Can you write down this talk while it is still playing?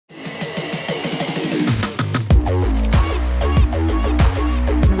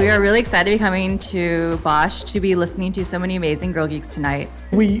we are really excited to be coming to Bosch to be listening to so many amazing Girl Geeks tonight.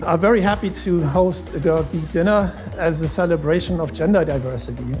 We are very happy to host a Girl Geek dinner as a celebration of gender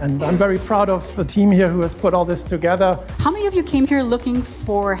diversity. And I'm very proud of the team here who has put all this together. How many of you came here looking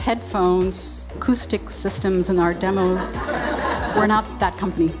for headphones, acoustic systems in our demos? We're not that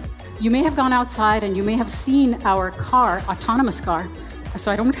company. You may have gone outside and you may have seen our car, autonomous car.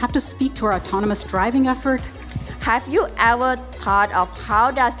 So I don't have to speak to our autonomous driving effort. Have you ever thought of how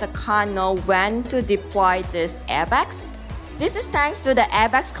does the car know when to deploy these airbags? This is thanks to the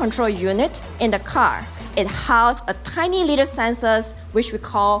airbags control unit in the car. It houses a tiny little sensors which we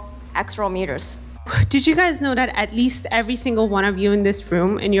call accelerometers. Did you guys know that at least every single one of you in this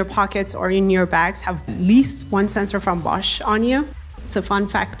room, in your pockets or in your bags, have at least one sensor from Bosch on you? It's a fun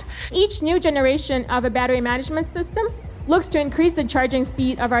fact. Each new generation of a battery management system looks to increase the charging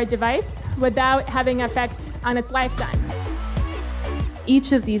speed of our device without having effect on its lifetime.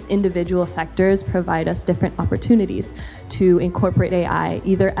 Each of these individual sectors provide us different opportunities to incorporate AI,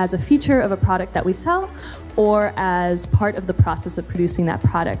 either as a feature of a product that we sell or as part of the process of producing that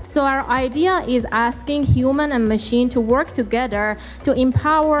product. So our idea is asking human and machine to work together to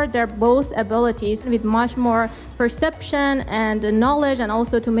empower their both abilities with much more perception and knowledge, and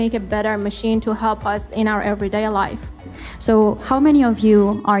also to make a better machine to help us in our everyday life. So how many of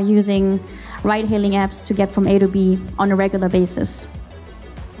you are using ride-hailing apps to get from A to B on a regular basis?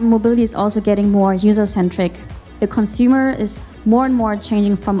 Mobility is also getting more user-centric. The consumer is more and more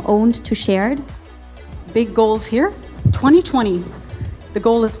changing from owned to shared. Big goals here. 2020, the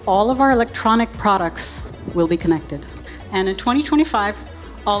goal is all of our electronic products will be connected. And in 2025,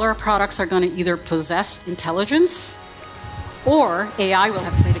 all our products are going to either possess intelligence or AI will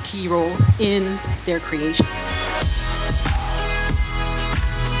have played a key role in their creation.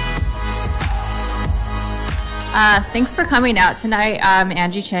 Thanks for coming out tonight. I'm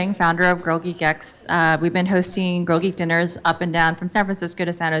Angie Chang, founder of Girl Geek X. We've been hosting Girl Geek dinners up and down from San Francisco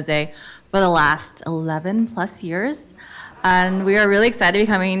to San Jose for the last 11 plus years. And we are really excited to be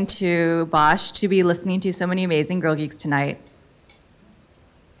coming to Bosch to be listening to so many amazing Girl Geeks tonight.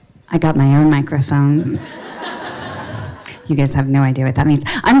 I got my own microphone. You guys have no idea what that means.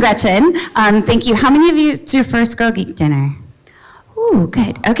 I'm Gretchen. Thank you. How many of you, it's your first Girl Geek dinner? Ooh,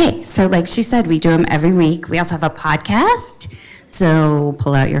 good. Okay, so like she said, we do them every week. We also have a podcast. So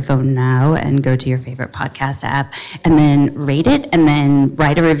pull out your phone now and go to your favorite podcast app and then rate it and then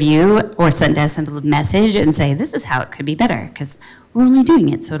write a review or send us a little message and say, this is how it could be better, because we're only doing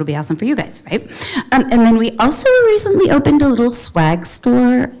it, so it'll be awesome for you guys, right? And then we also recently opened a little swag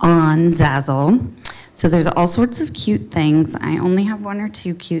store on Zazzle. So there's all sorts of cute things. I only have one or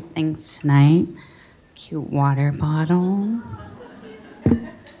two cute things tonight. Cute water bottle.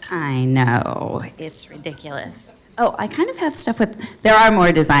 I know, it's ridiculous. Oh, I kind of have stuff with, there are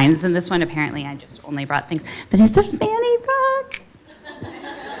more designs than this one. Apparently, I just only brought things. But it's a fanny pack.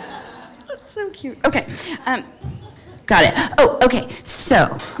 That's so cute. Okay, got it. Oh, okay, so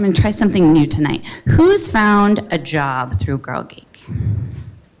I'm gonna try something new tonight. Who's found a job through Girl Geek?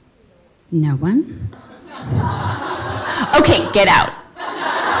 No one? Okay, get out.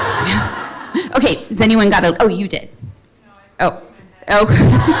 Okay, has anyone got a, oh, you did. Oh. Oh.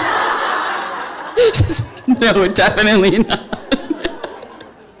 No, definitely not.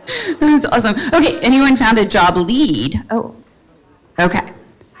 That's awesome. Okay, anyone found a job lead? Oh, okay. I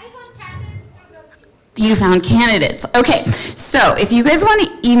found candidates. You found candidates. Okay, so if you guys want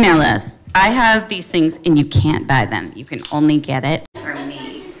to email us, I have these things and you can't buy them. You can only get it from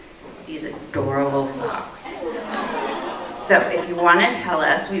me. These adorable socks. So if you want to tell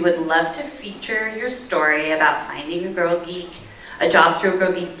us, we would love to feature your story about finding a Girl Geek, a job through a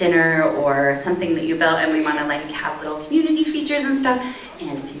Girl Geek dinner, or something that you built, and we want to like have little community features and stuff.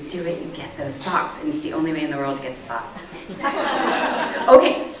 And if you do it, you get those socks, and it's the only way in the world to get the socks.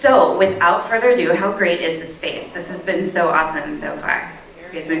 Okay, so without further ado, how great is this space? This has been so awesome so far.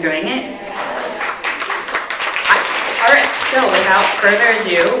 You guys enjoying it? All right, so without further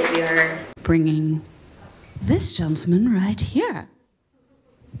ado, we are bringing this gentleman right here.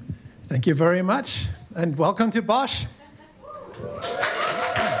 Thank you very much, and welcome to Bosch.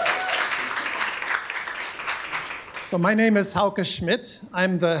 So my name is Hauke Schmidt.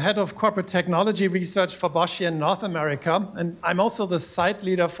 I'm the head of corporate technology research for Bosch here in North America, and I'm also the site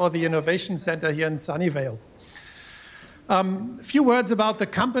leader for the Innovation Center here in Sunnyvale. A few words about the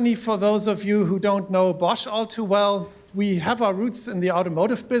company for those of you who don't know Bosch all too well. We have our roots in the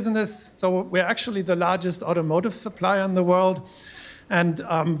automotive business, so we're actually the largest automotive supplier in the world. And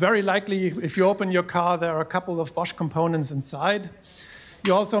very likely, if you open your car, there are a couple of Bosch components inside.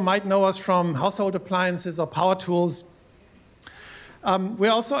 You also might know us from household appliances or power tools.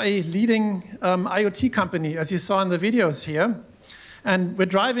 We're also a leading IoT company, as you saw in the videos here. And we're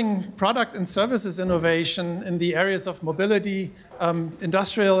driving product and services innovation in the areas of mobility,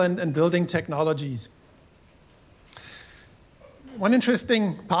 industrial and building technologies. One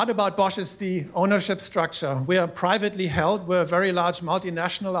interesting part about Bosch is the ownership structure. We are privately held. We're a very large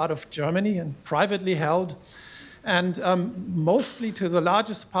multinational out of Germany and privately held, and mostly to the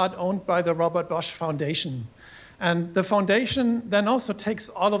largest part owned by the Robert Bosch Foundation. And the foundation then also takes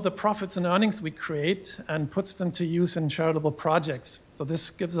all of the profits and earnings we create and puts them to use in charitable projects. So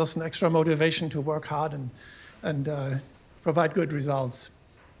this gives us an extra motivation to work hard and provide good results.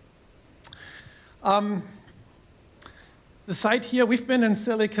 The site here, we've been in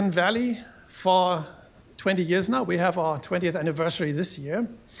Silicon Valley for 20 years now. We have our 20th anniversary this year.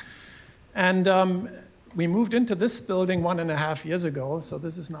 And we moved into this building 1.5 years ago. So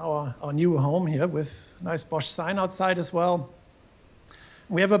this is now our new home here with a nice Bosch sign outside as well.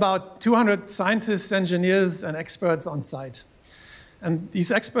 We have about 200 scientists, engineers, and experts on site. And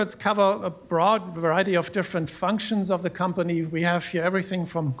these experts cover a broad variety of different functions of the company. We have here everything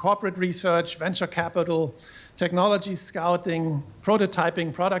from corporate research, venture capital, technology scouting,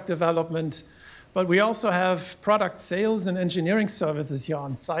 prototyping, product development. But we also have product sales and engineering services here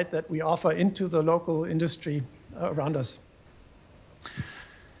on site that we offer into the local industry around us.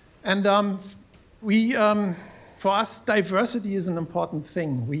 And for us, diversity is an important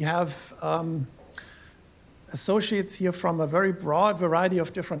thing. We have associates here from a very broad variety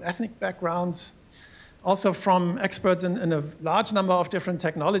of different ethnic backgrounds, also from experts in a large number of different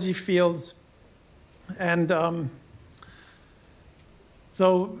technology fields. And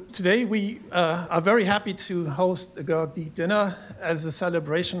so today we are very happy to host the Geek dinner as a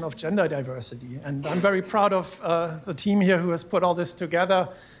celebration of gender diversity. And I'm very proud of the team here who has put all this together.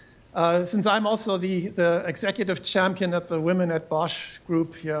 Since I'm also the executive champion at the Women at Bosch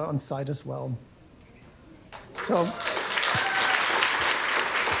group here on site as well. So,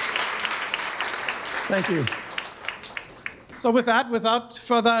 thank you. So with that, without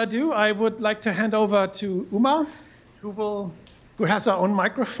further ado, I would like to hand over to Uma, who has her own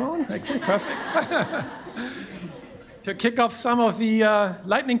microphone. Actually, perfect. To kick off some of the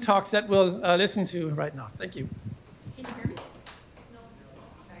lightning talks that we'll listen to right now. Thank you. Can you hear me? No.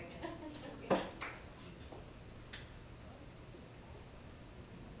 Sorry.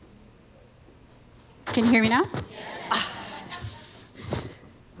 Can you hear me now? Yes.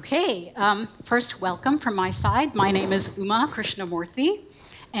 Okay. First, welcome from my side. My name is Uma Krishnamoorthy,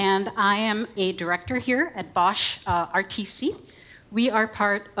 and I am a director here at Bosch RTC. We are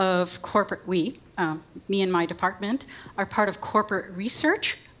part of corporate, me and my department, are part of corporate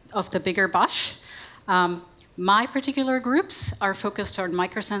research of the bigger Bosch. My particular groups are focused on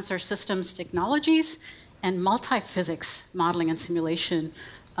microsensor systems technologies and multi-physics modeling and simulation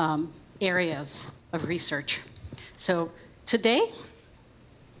areas of research. So today,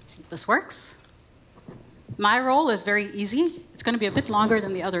 see if this works. My role is very easy. It's going to be a bit longer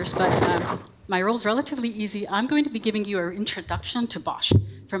than the others, but my role is relatively easy. I'm going to be giving you an introduction to Bosch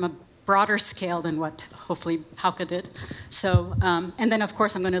from a broader scale than what hopefully Hauke did. So, and then of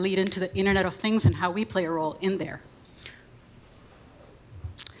course I'm going to lead into the Internet of Things and how we play a role in there.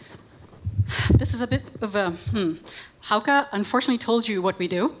 This is a bit of a, Hauke unfortunately told you what we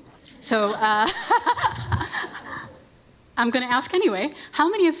do. So I'm going to ask anyway, how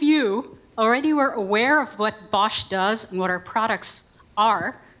many of you already were aware of what Bosch does and what our products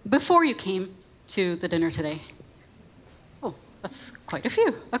are before you came to the dinner today? Oh, that's quite a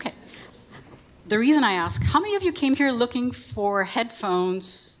few. Okay. The reason I ask, how many of you came here looking for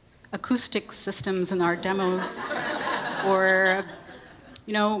headphones, acoustic systems in our demos, or,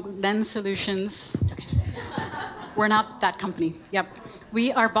 you know, lens solutions? Okay. We're not that company. Yep.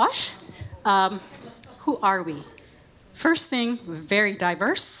 We are Bosch. Who are we? First thing, very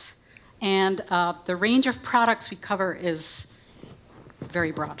diverse, and the range of products we cover is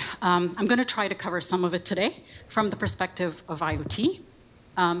very broad. I'm going to try to cover some of it today from the perspective of IoT.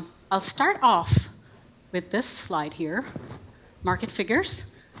 I'll start off with this slide here, market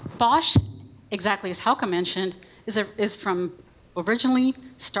figures. Bosch, exactly as Hauke mentioned, is from originally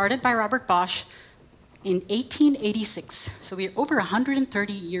started by Robert Bosch in 1886. So we're over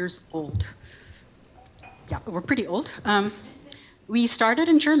 130 years old. Yeah, we're pretty old. We started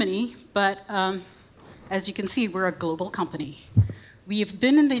in Germany, but as you can see, we're a global company. We've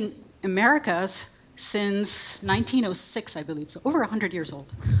been in the Americas since 1906, I believe, so over 100 years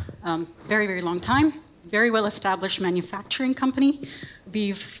old. Very, very long time. Very well-established manufacturing company.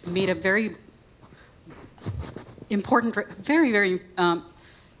 We've made a very important, very, very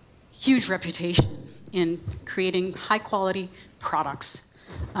huge reputation in creating high-quality products.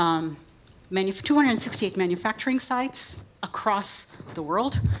 268 manufacturing sites across the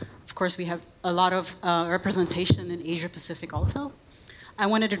world. Of course, we have a lot of representation in Asia Pacific also. I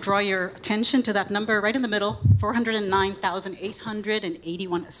wanted to draw your attention to that number right in the middle,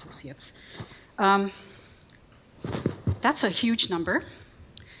 409,881 associates. That's a huge number.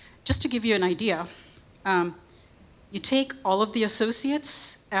 Just to give you an idea, you take all of the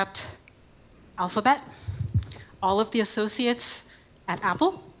associates at Alphabet, all of the associates at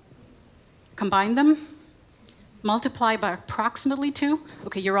Apple, combine them, multiply by approximately 2.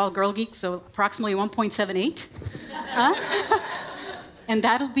 Okay, you're all girl geeks, so approximately 1.78. And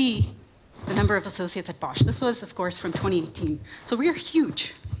that'll be the number of associates at Bosch. This was, of course, from 2018. So we are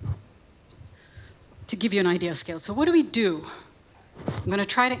huge, to give you an idea of scale. So what do we do? I'm going to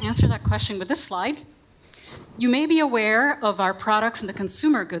try to answer that question with this slide. You may be aware of our products in the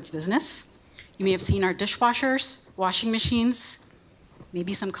consumer goods business. You may have seen our dishwashers, washing machines,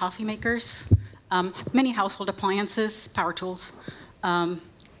 maybe some coffee makers, many household appliances, power tools.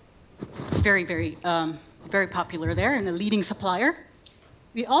 Very, very, very popular there and a leading supplier.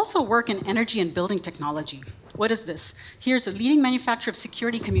 We also work in energy and building technology. What is this? Here's a leading manufacturer of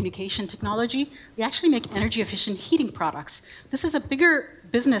security communication technology. We actually make energy efficient heating products. This is a bigger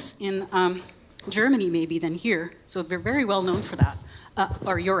business in Germany maybe than here, so we're very well known for that,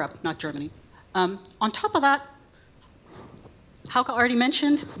 or Europe, not Germany. On top of that, Hauke already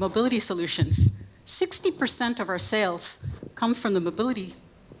mentioned mobility solutions. 60% of our sales come from the mobility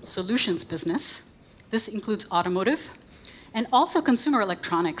solutions business. This includes automotive and also consumer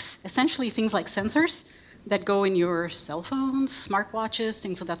electronics, essentially things like sensors that go in your cell phones, smartwatches,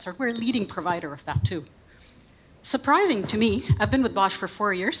 things of that sort. We're a leading provider of that too. Surprising to me, I've been with Bosch for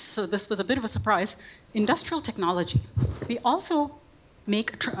 4 years, so this was a bit of a surprise, industrial technology. We also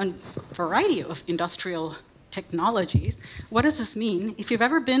make a variety of industrial technologies. What does this mean? If you've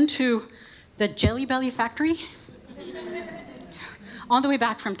ever been to the Jelly Belly factory, on the way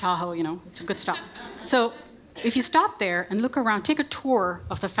back from Tahoe, you know, it's a good stop. So if you stop there and look around, take a tour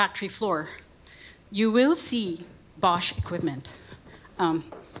of the factory floor, you will see Bosch equipment,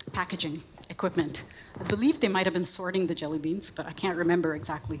 packaging equipment. I believe they might have been sorting the jelly beans, but I can't remember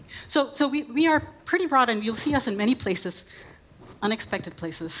exactly. So we are pretty broad, and you'll see us in many places, unexpected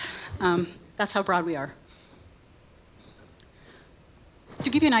places. That's how broad we are. To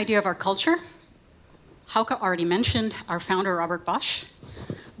give you an idea of our culture, Hauke already mentioned our founder, Robert Bosch.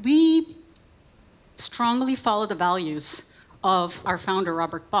 We strongly follow the values of our founder,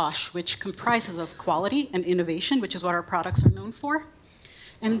 Robert Bosch, which comprises of quality and innovation, which is what our products are known for.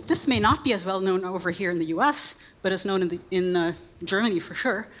 And this may not be as well known over here in the US, but is known in Germany for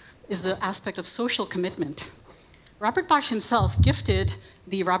sure, is the aspect of social commitment. Robert Bosch himself gifted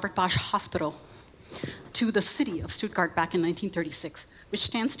the Robert Bosch Hospital to the city of Stuttgart back in 1936, which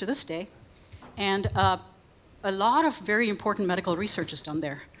stands to this day. And a lot of very important medical research is done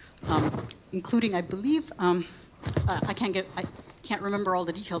there, including, I believe, I can't remember all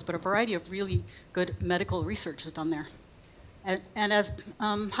the details, but a variety of really good medical research is done there. And as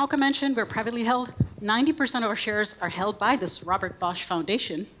Hauke mentioned, we're privately held. 90% of our shares are held by this Robert Bosch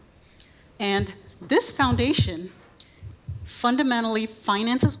Foundation. And this foundation fundamentally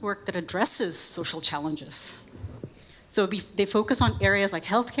finances work that addresses social challenges. So they focus on areas like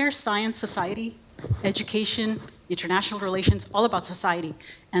healthcare, science, society, education, international relations, all about society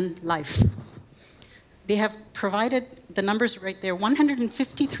and life. They have provided, the numbers right there,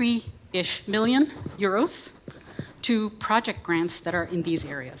 153-ish million euros to project grants that are in these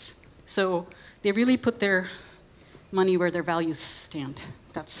areas. So they really put their money where their values stand.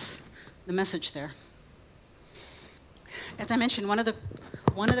 That's the message there. As I mentioned, one of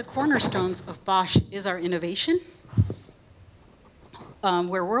the cornerstones of Bosch is our innovation.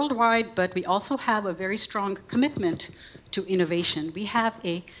 We're worldwide, but we also have a very strong commitment to innovation. We have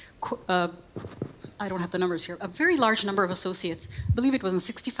I don't have the numbers here, a very large number of associates. I believe it was in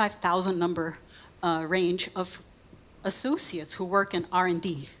 65,000 number range of associates who work in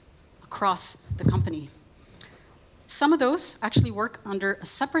R&D across the company. Some of those actually work under a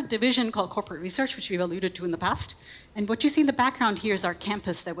separate division called corporate research, which we've alluded to in the past. And what you see in the background here is our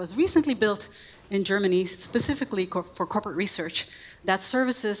campus that was recently built in Germany, specifically for corporate research, that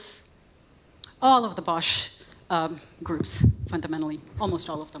services all of the Bosch groups, fundamentally, almost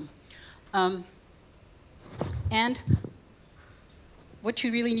all of them. And what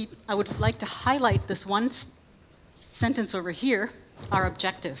you really need, I would like to highlight this one sentence over here, our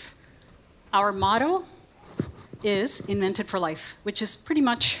objective. Our motto is invented for life, which is pretty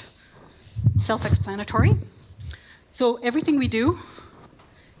much self-explanatory. So everything we do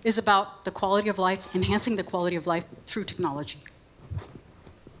is about the quality of life, enhancing the quality of life through technology.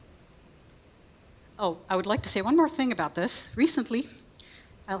 Oh, I would like to say one more thing about this. Recently,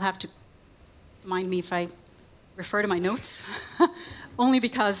 I'll have to mind me if I refer to my notes, only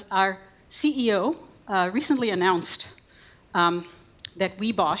because our CEO recently announced that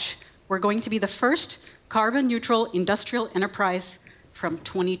we, Bosch, were going to be the first carbon-neutral industrial enterprise from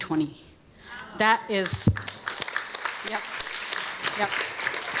 2020. That is, yep,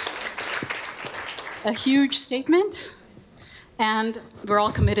 a huge statement, and we're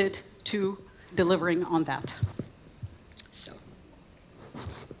all committed to delivering on that. So,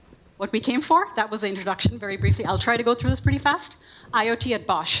 what we came for, that was the introduction, very briefly. I'll try to go through this pretty fast. IoT at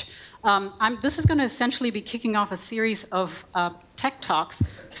Bosch. This is going to essentially be kicking off a series of tech talks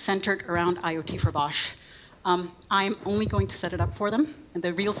centered around IoT for Bosch. I'm only going to set it up for them, and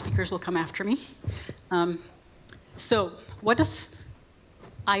the real speakers will come after me. So, what does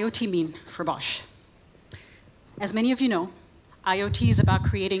IoT mean for Bosch? As many of you know, IoT is about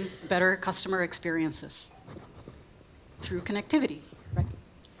creating better customer experiences through connectivity, right?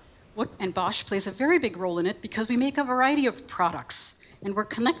 And Bosch plays a very big role in it because we make a variety of products, and we're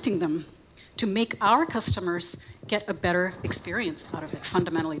connecting them to make our customers get a better experience out of it,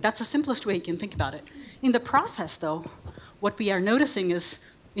 fundamentally. That's the simplest way you can think about it. In the process, though, what we are noticing is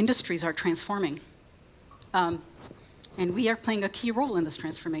industries are transforming. And we are playing a key role in this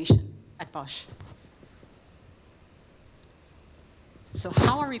transformation at Bosch. So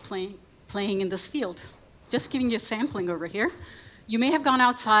how are we playing in this field? Just giving you a sampling over here. You may have gone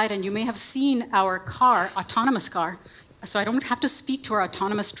outside and you may have seen our car, autonomous car. So I don't have to speak to our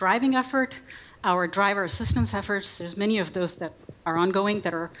autonomous driving effort, our driver assistance efforts. There's many of those that are ongoing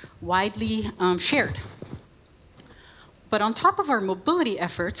that are widely shared. But on top of our mobility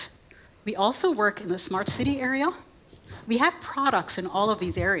efforts, we also work in the smart city area. We have products in all of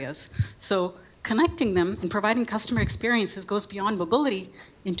these areas. So connecting them and providing customer experiences goes beyond mobility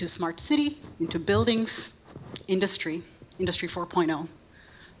into smart city, into buildings, Industry 4.0.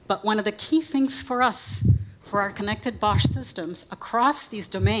 But one of the key things for us, for our connected Bosch systems across these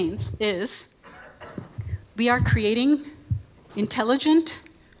domains, is we are creating intelligent,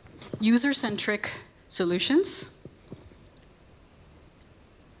 user-centric solutions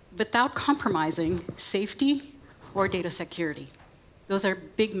without compromising safety or data security. Those are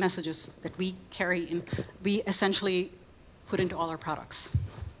big messages that we carry and we essentially put into all our products.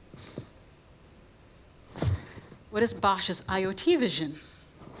 What is Bosch's IoT vision?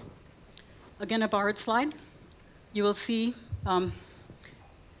 Again, a borrowed slide. You will see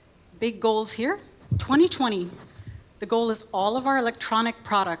big goals here. 2020, the goal is all of our electronic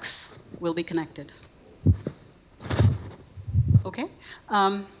products will be connected. Okay?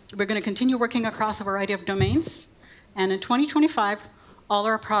 We're going to continue working across a variety of domains. And in 2025, all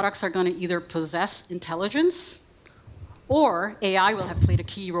our products are going to either possess intelligence or AI will have played a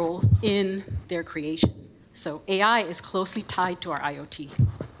key role in their creation. So AI is closely tied to our IoT.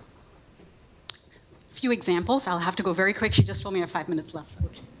 A few examples. I'll have to go very quick. She just told me I have 5 minutes left. So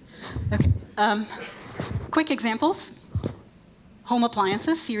okay. Quick examples. Home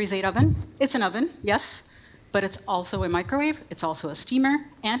appliances, Series 8 oven. It's an oven, yes, but it's also a microwave, it's also a steamer,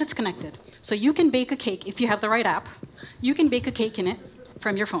 and it's connected. So you can bake a cake, if you have the right app, you can bake a cake in it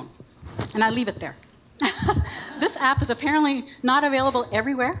from your phone. And I leave it there. This app is apparently not available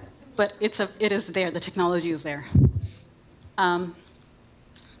everywhere, but it is there, the technology is there.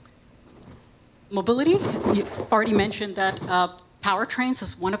 Mobility, you already mentioned that powertrains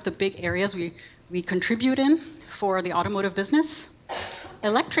is one of the big areas we contribute in for the automotive business.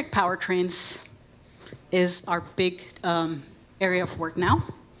 Electric powertrains is our big area of work now.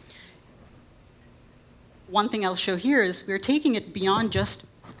 One thing I'll show here is we're taking it beyond just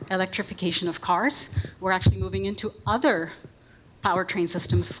electrification of cars. We're actually moving into other powertrain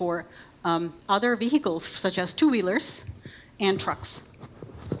systems for other vehicles, such as two-wheelers and trucks.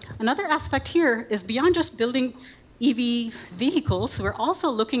 Another aspect here is beyond just building EV vehicles, we're also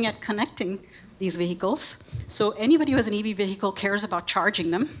looking at connecting these vehicles. So anybody who has an EV vehicle cares about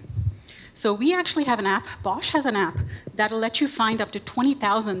charging them. So we actually have an app, Bosch has an app, that'll let you find up to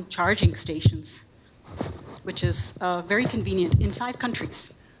 20,000 charging stations, which is very convenient in 5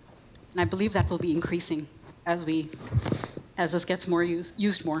 countries. And I believe that will be increasing as this gets more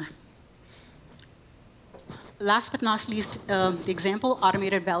used more. Last but not least, the example,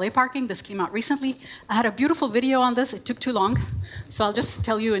 automated valet parking. This came out recently. I had a beautiful video on this. It took too long. So I'll just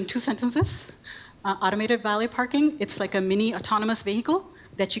tell you in 2 sentences. Automated valet parking, it's like a mini autonomous vehicle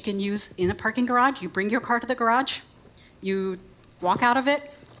that you can use in a parking garage. You bring your car to the garage. You walk out of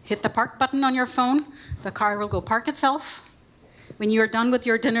it, hit the park button on your phone. The car will go park itself. When you're done with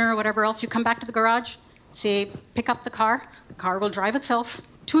your dinner or whatever else, you come back to the garage, say, pick up the car will drive itself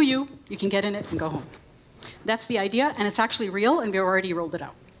to you, you can get in it and go home. That's the idea, and it's actually real, and we've already rolled it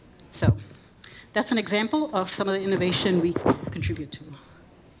out. So that's an example of some of the innovation we contribute to.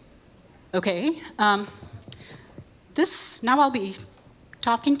 Okay, now I'll be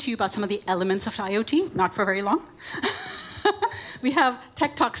talking to you about some of the elements of IoT, not for very long. We have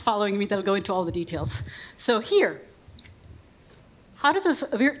tech talks following me that'll go into all the details. So here, how does this,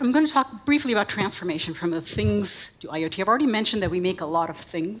 I'm going to talk briefly about transformation from the things to IoT. I've already mentioned that we make a lot of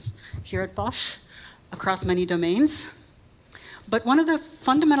things here at Bosch across many domains. But one of the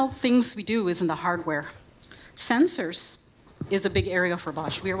fundamental things we do is in the hardware. Sensors is a big area for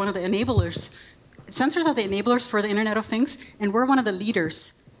Bosch. We are one of the enablers. Sensors are the enablers for the Internet of Things, and we're one of the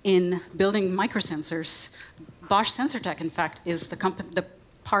leaders in building microsensors. Bosch Sensor Tech, in fact, is the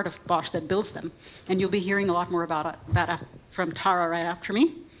part of Bosch that builds them. And you'll be hearing a lot more about that from Tara right after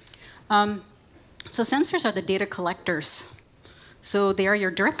me. So sensors are the data collectors. So they are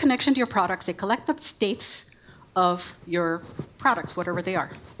your direct connection to your products. They collect the states of your products, whatever they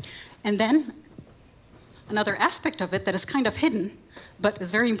are. And then another aspect of it that is kind of hidden, but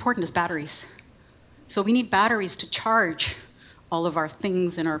is very important, is batteries. So we need batteries to charge all of our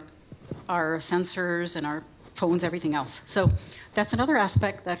things and our sensors and our phones, everything else. So that's another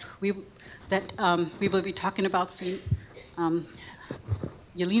aspect that we will be talking about soon.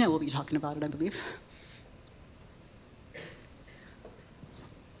 Yelena will be talking about it, I believe.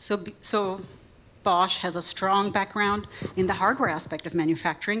 So Bosch has a strong background in the hardware aspect of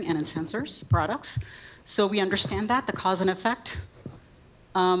manufacturing and in sensors, products. So we understand that, the cause and effect.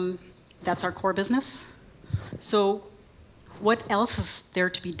 That's our core business. So what else is there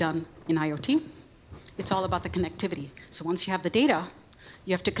to be done in IoT? It's all about the connectivity. So once you have the data,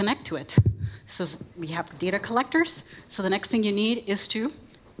 you have to connect to it. So we have the data collectors. So the next thing you need is to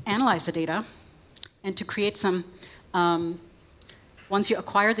analyze the data and to create some, once you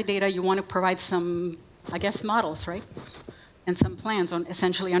acquire the data, you want to provide some, I guess, models, right? And some plans on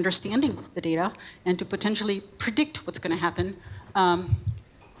essentially understanding the data and to potentially predict what's going to happen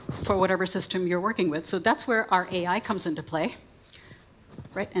for whatever system you're working with. So that's where our AI comes into play,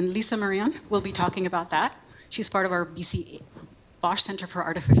 right? And Lisa Marianne will be talking about that. She's part of our Bosch Center for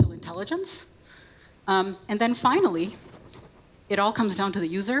Artificial Intelligence. And then finally, it all comes down to the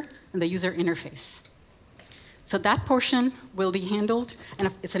user and the user interface. So that portion will be handled,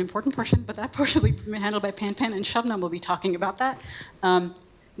 and it's an important portion, but that portion will be handled by Pan and Shabnam will be talking about that.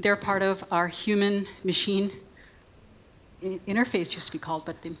 They're part of our human-machine interface, used to be called,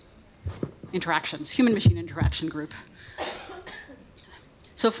 but the interactions, human-machine interaction group.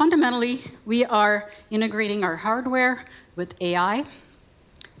 So fundamentally, we are integrating our hardware with AI,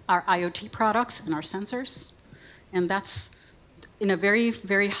 our IoT products, and our sensors. And that's in a very,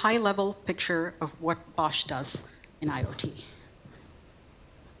 very high-level picture of what Bosch does in IoT.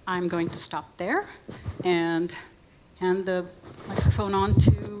 I'm going to stop there and hand the microphone on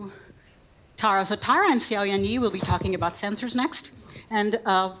to Tara. So Tara and Seow will be talking about sensors next, and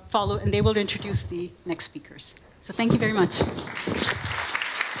and they will introduce the next speakers. So thank you very much.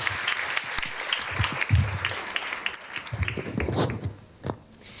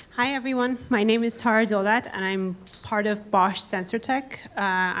 Hi, everyone. My name is Tara Dowlat, and I'm part of Bosch Sensor Tech.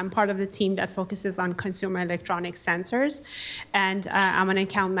 I'm part of the team that focuses on consumer electronic sensors, and I'm an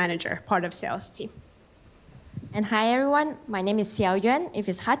account manager, part of sales team. And hi, everyone. My name is Seow Yuen. If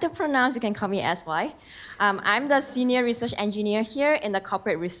it's hard to pronounce, you can call me SY. I'm the senior research engineer here in the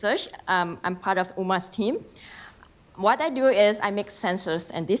corporate research. I'm part of Uma's team. What I do is I make sensors,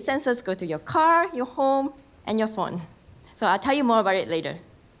 and these sensors go to your car, your home, and your phone. So I'll tell you more about it later.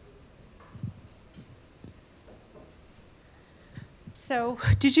 So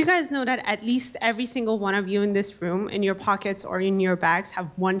did you guys know that at least every single one of you in this room, in your pockets or in your bags, have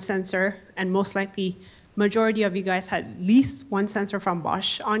one sensor, and most likely majority of you guys had at least one sensor from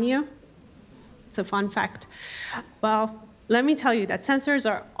Bosch on you? It's a fun fact. Well, let me tell you that sensors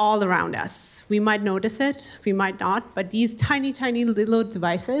are all around us. We might notice it, we might not, but these tiny, tiny little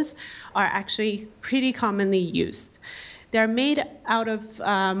devices are actually pretty commonly used. They're made out of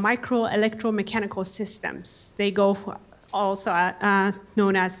micro electromechanical systems. They go also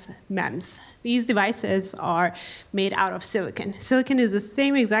known as MEMS. These devices are made out of silicon. Silicon is the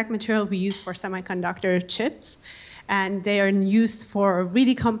same exact material we use for semiconductor chips, and they are used for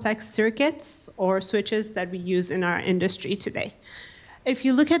really complex circuits or switches that we use in our industry today. If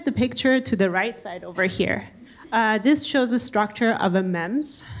you look at the picture to the right side over here, this shows the structure of a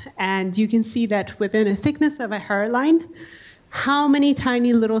MEMS, and you can see that within a thickness of a hairline, how many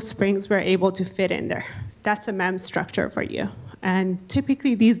tiny little springs we're able to fit in there. That's a MEMS structure for you. And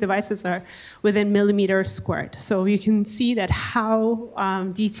typically, these devices are within millimeters squared. So you can see that how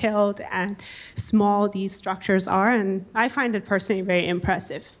detailed and small these structures are. And I find it personally very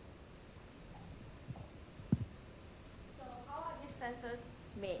impressive. So how are these sensors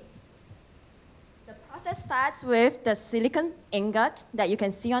made? The process starts with the silicon ingot that you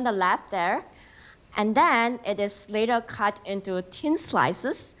can see on the left there. And then it is later cut into thin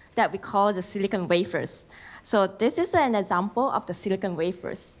slices that we call the silicon wafers. So this is an example of the silicon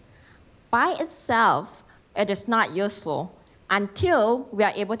wafers. By itself, it is not useful until we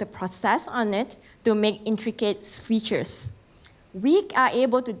are able to process on it to make intricate features. We are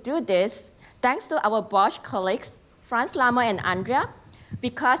able to do this thanks to our Bosch colleagues, Franz Lammer and Andrea,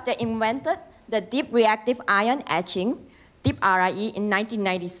 because they invented the deep reactive ion etching, deep RIE, in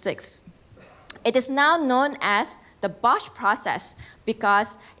 1996. It is now known as the Bosch process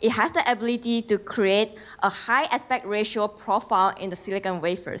because it has the ability to create a high aspect ratio profile in the silicon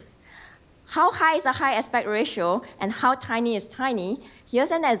wafers. How high is a high aspect ratio and how tiny is tiny?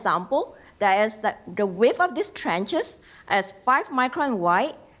 Here's an example. That is the width of these trenches is 5 micron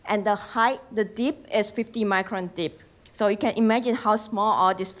wide and the deep is 50 micron deep. So you can imagine how small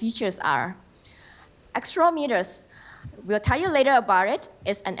all these features are. Accelerometers. We'll tell you later about it.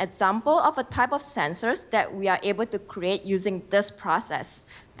 It's an example of a type of sensors that we are able to create using this process.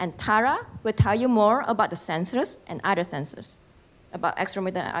 And Tara will tell you more about the sensors and other sensors, about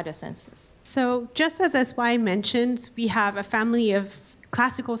accelerometer and other sensors. So just as SY mentioned, we have a family of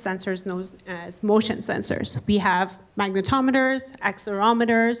classical sensors known as motion sensors. We have magnetometers,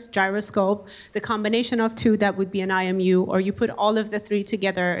 accelerometers, gyroscope. The combination of two, that would be an IMU, or you put all of the three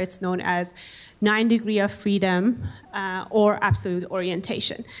together, it's known as 9 degree of freedom or absolute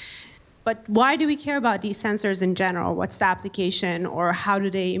orientation. But why do we care about these sensors in general? What's the application, or how do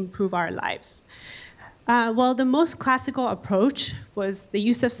they improve our lives? Well, the most classical approach was the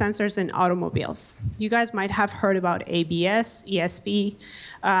use of sensors in automobiles. You guys might have heard about ABS, ESP,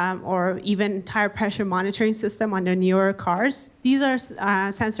 or even tire pressure monitoring system on the newer cars. These are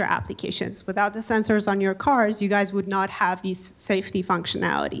sensor applications. Without the sensors on your cars, you guys would not have these safety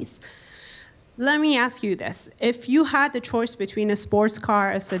functionalities. Let me ask you this. If you had the choice between a sports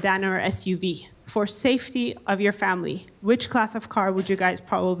car, a sedan, or SUV, for safety of your family, which class of car would you guys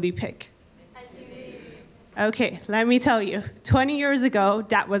probably pick? Okay, let me tell you, 20 years ago,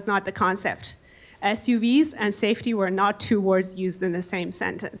 that was not the concept. SUVs and safety were not two words used in the same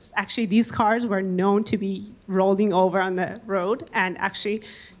sentence. Actually, these cars were known to be rolling over on the road and actually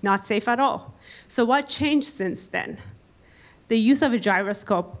not safe at all. So what changed since then? The use of a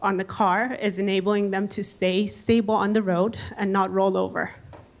gyroscope on the car is enabling them to stay stable on the road and not roll over.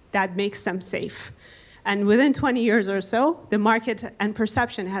 That makes them safe. And within 20 years or so, the market and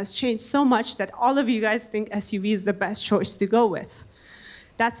perception has changed so much that all of you guys think SUV is the best choice to go with.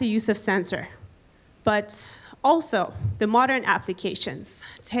 That's the use of sensor. But also, the modern applications.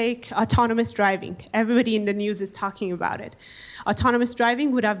 Take autonomous driving. Everybody in the news is talking about it. Autonomous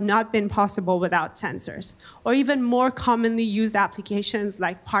driving would have not been possible without sensors. Or even more commonly used applications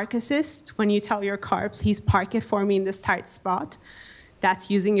like park assist. When you tell your car, please park it for me in this tight spot,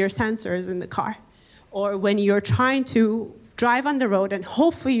 that's using your sensors in the car. Or when you're trying to drive on the road, and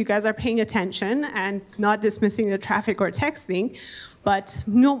hopefully you guys are paying attention and not dismissing the traffic or texting, but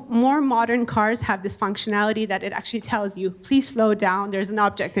more modern cars have this functionality that it actually tells you, please slow down, there's an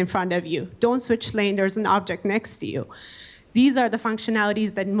object in front of you. Don't switch lane, there's an object next to you. These are the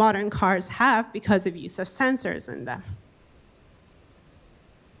functionalities that modern cars have because of use of sensors in them.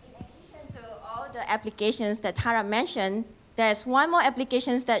 In addition to all the applications that Tara mentioned, there's one more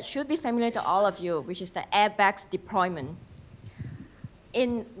application that should be familiar to all of you, which is the airbags deployment.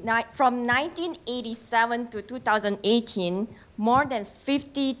 From 1987 to 2018, more than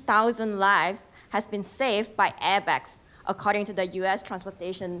 50,000 lives has been saved by airbags, according to the US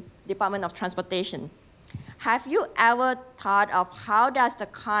Department of Transportation. Have you ever thought of how does the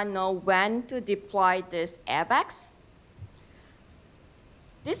car know when to deploy these airbags?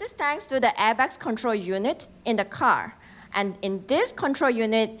 This is thanks to the airbags control unit in the car. And in this control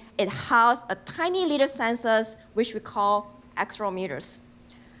unit, it houses a tiny little sensors, which we call accelerometers.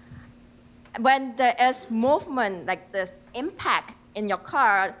 When there is movement, like the impact in your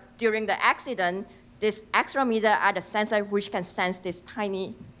car during the accident, this accelerometer are the sensors which can sense this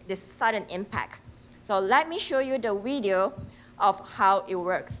sudden impact. So let me show you the video of how it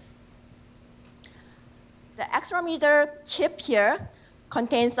works. The accelerometer chip here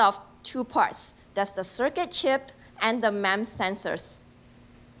contains of two parts. That's the circuit chip and the MEMS sensors.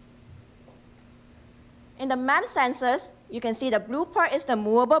 In the MEMS sensors, you can see the blue part is the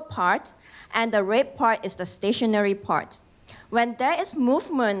movable part, and the red part is the stationary part. When there is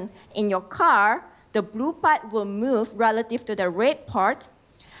movement in your car, the blue part will move relative to the red part,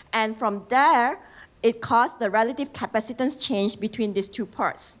 and from there, it causes the relative capacitance change between these two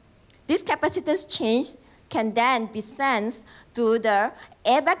parts. This capacitance change can then be sent to the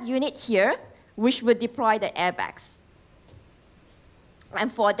airbag unit here, which will deploy the airbags.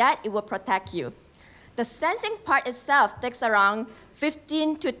 And for that, it will protect you. The sensing part itself takes around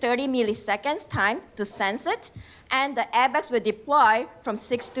 15 to 30 milliseconds time to sense it, and the airbags will deploy from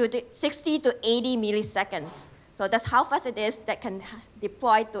 60 to 80 milliseconds. So that's how fast it is that can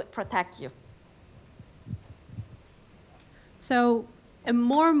deploy to protect you. So a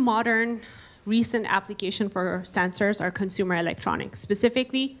more modern, recent application for sensors are consumer electronics,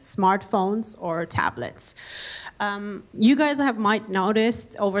 specifically smartphones or tablets. You guys might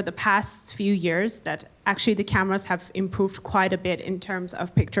noticed over the past few years that actually the cameras have improved quite a bit in terms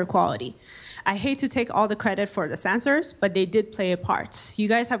of picture quality. I hate to take all the credit for the sensors, but they did play a part. You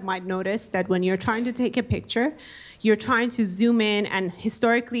guys might notice that when you're trying to take a picture, you're trying to zoom in, and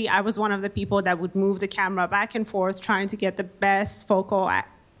historically, I was one of the people that would move the camera back and forth, trying to get the best focal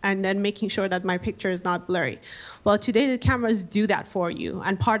and then making sure that my picture is not blurry. Well, today the cameras do that for you,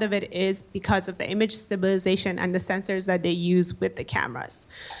 and part of it is because of the image stabilization and the sensors that they use with the cameras.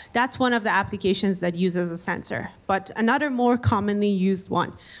 That's one of the applications that uses a sensor. But another more commonly used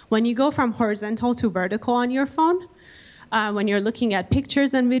one, when you go from horizontal to vertical on your phone, when you're looking at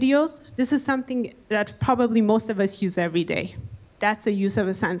pictures and videos, this is something that probably most of us use every day. That's the use of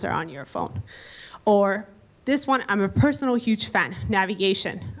a sensor on your phone. Or this one, I'm a personal huge fan,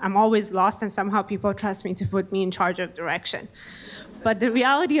 navigation. I'm always lost, and somehow people trust me to put me in charge of direction. But the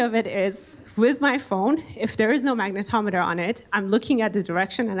reality of it is, with my phone, if there is no magnetometer on it, I'm looking at the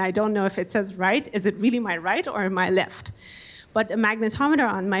direction and I don't know if it says right. Is it really my right or my left? But a magnetometer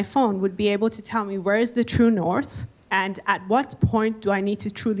on my phone would be able to tell me where is the true north, and at what point do I need to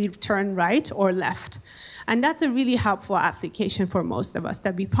truly turn right or left. And that's a really helpful application for most of us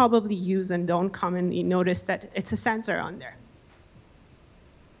that we probably use and don't commonly notice that it's a sensor on there.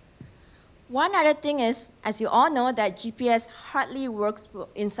 One other thing is, as you all know, that GPS hardly works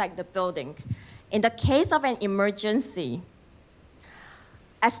inside the building. In the case of an emergency,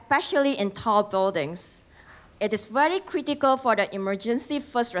 especially in tall buildings, it is very critical for the emergency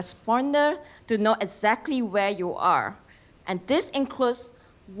first responder to know exactly where you are. And this includes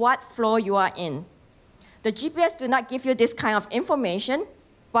what floor you are in. The GPS do not give you this kind of information,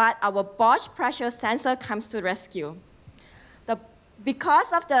 but our Bosch pressure sensor comes to rescue.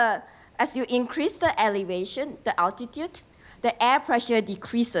 Because of as you increase the elevation, the altitude, the air pressure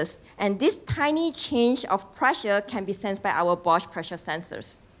decreases. And this tiny change of pressure can be sensed by our Bosch pressure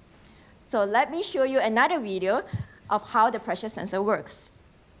sensors. So let me show you another video of how the pressure sensor works.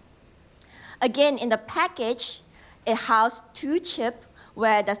 Again, in the package, it houses two chips,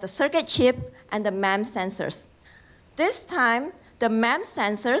 where there's the circuit chip and the MEMS sensors. This time, the MEMS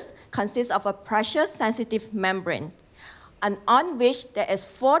sensors consist of a pressure-sensitive membrane, and on which there is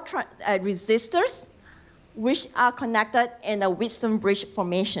 4 resistors, which are connected in a Wheatstone bridge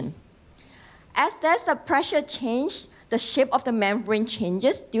formation. As there's a pressure change, the shape of the membrane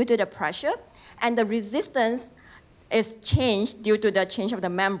changes due to the pressure, and the resistance is changed due to the change of the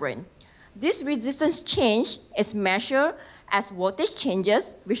membrane. This resistance change is measured as voltage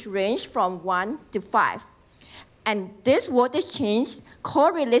changes, which range from 1 to 5. And this voltage change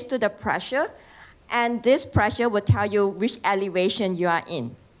correlates to the pressure, and this pressure will tell you which elevation you are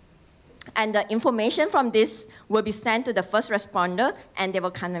in. And the information from this will be sent to the first responder, and they will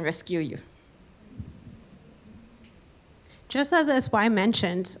come and rescue you. Just as SY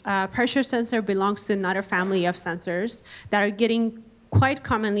mentioned, pressure sensor belongs to another family of sensors that are getting quite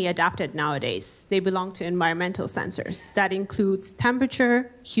commonly adopted nowadays. They belong to environmental sensors. That includes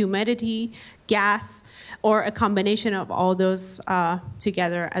temperature, humidity, gas, or a combination of all those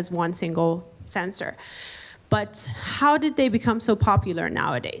together as one single sensor. But how did they become so popular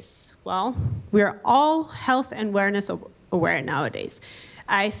nowadays? Well, we're all health and awareness aware nowadays.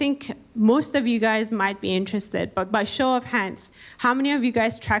 I think most of you guys might be interested, but by show of hands, how many of you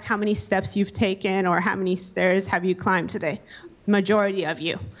guys track how many steps you've taken or how many stairs have you climbed today? Majority of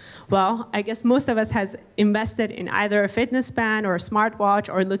you. Well, I guess most of us has invested in either a fitness band or a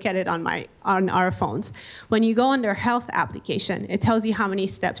smartwatch or look at it on our phones. When you go under health application, it tells you how many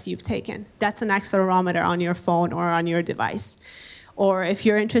steps you've taken. That's an accelerometer on your phone or on your device. Or if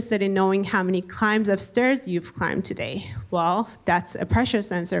you're interested in knowing how many climbs of stairs you've climbed today, well, that's a pressure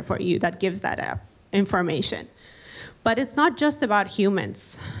sensor for you that gives that information. But it's not just about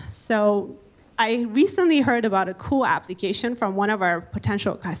humans. So I recently heard about a cool application from one of our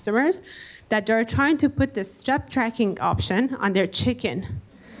potential customers that they're trying to put the step tracking option on their chicken.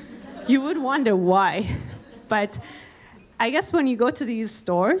 You would wonder why, but I guess when you go to these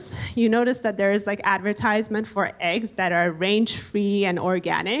stores, you notice that there is like advertisement for eggs that are range-free and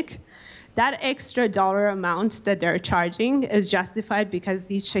organic. That extra dollar amount that they're charging is justified because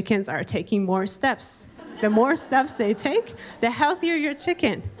these chickens are taking more steps. The more steps they take, the healthier your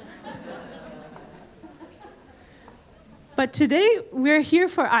chicken. But today, we're here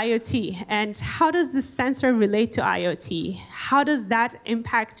for IoT. And how does this sensor relate to IoT? How does that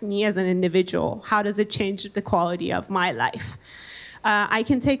impact me as an individual? How does it change the quality of my life? I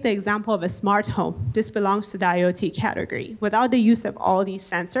can take the example of a smart home. This belongs to the IoT category. Without the use of all these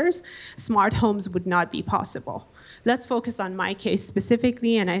sensors, smart homes would not be possible. Let's focus on my case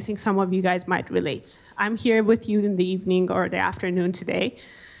specifically, and I think some of you guys might relate. I'm here with you in the evening or the afternoon today.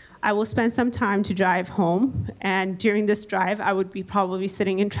 I will spend some time to drive home, and during this drive, I would be probably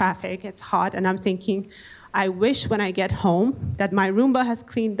sitting in traffic. It's hot, and I'm thinking, I wish when I get home that my Roomba has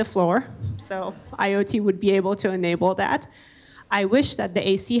cleaned the floor, so IoT would be able to enable that. I wish that the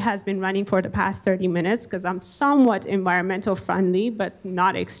AC has been running for the past 30 minutes because I'm somewhat environmental friendly, but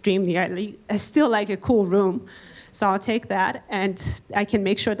not extremely. I still like a cool room. So I'll take that, and I can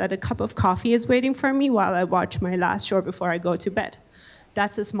make sure that a cup of coffee is waiting for me while I watch my last show before I go to bed.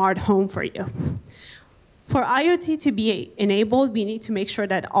 That's a smart home for you. For IoT to be enabled, we need to make sure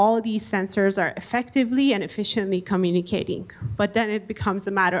that all these sensors are effectively and efficiently communicating. But then it becomes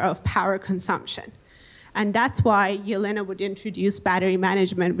a matter of power consumption. And that's why Yelena would introduce battery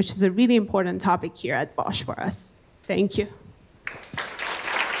management, which is a really important topic here at Bosch for us. Thank you.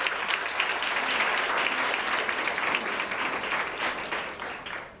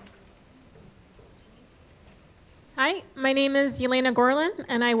 Hi, my name is Yelena Gorlin,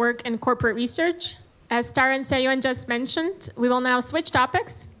 and I work in corporate research. As Tara and Seow just mentioned, we will now switch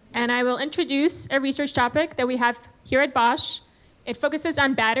topics, and I will introduce a research topic that we have here at Bosch. It focuses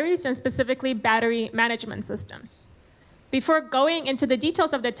on batteries and specifically battery management systems. Before going into the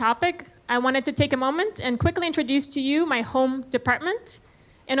details of the topic, I wanted to take a moment and quickly introduce to you my home department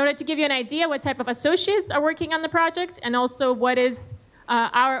in order to give you an idea what type of associates are working on the project and also what is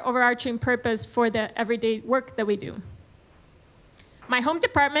our overarching purpose for the everyday work that we do. My home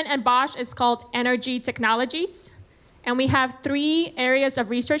department at Bosch is called Energy Technologies, and we have 3 areas of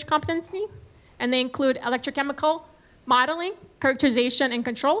research competency, and they include electrochemical modeling, characterization and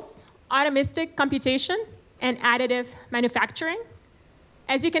controls, atomistic computation, and additive manufacturing.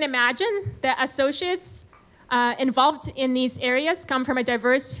 As you can imagine, the associates involved in these areas come from a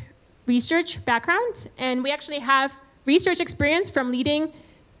diverse research background, and we actually have research experience from leading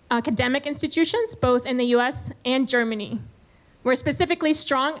academic institutions, both in the US and Germany. We're specifically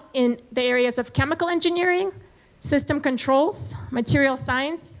strong in the areas of chemical engineering, system controls, material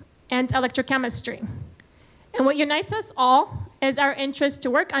science, and electrochemistry. And what unites us all is our interest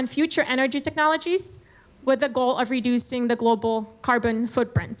to work on future energy technologies with the goal of reducing the global carbon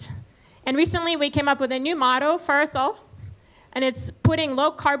footprint. And recently we came up with a new motto for ourselves, and it's putting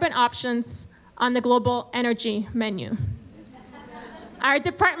low carbon options on the global energy menu. Our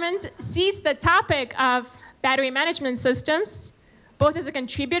department sees the topic of battery management systems both as a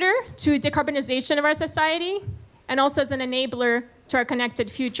contributor to decarbonization of our society and also as an enabler to our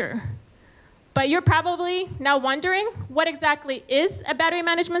connected future. But you're probably now wondering what exactly is a battery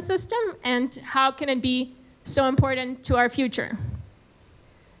management system and how can it be so important to our future.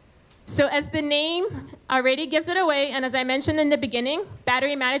 So as the name already gives it away, and as I mentioned in the beginning,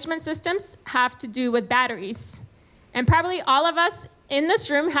 battery management systems have to do with batteries. And probably all of us in this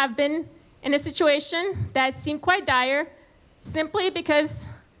room have been in a situation that seemed quite dire simply because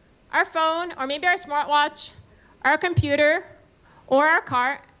our phone, or maybe our smartwatch, our computer, or our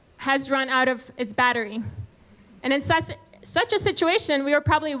car has run out of its battery. And in such a situation, we were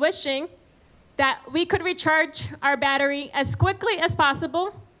probably wishing that we could recharge our battery as quickly as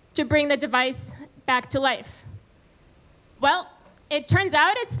possible to bring the device back to life. Well, it turns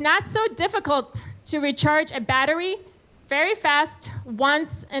out it's not so difficult to recharge a battery very fast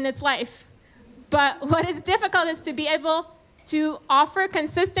once in its life. But what is difficult is to be able to offer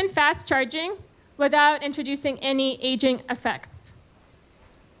consistent fast charging without introducing any aging effects.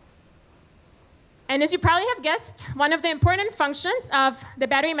 And as you probably have guessed, one of the important functions of the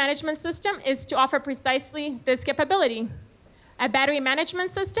battery management system is to offer precisely this capability. A battery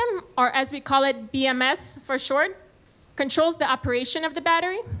management system, or as we call it, BMS for short, controls the operation of the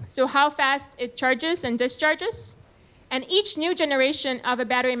battery, so how fast it charges and discharges. And each new generation of a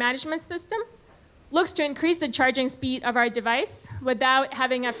battery management system looks to increase the charging speed of our device without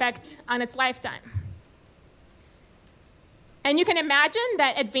having an effect on its lifetime. And you can imagine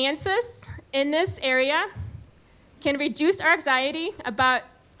that advances in this area can reduce our anxiety about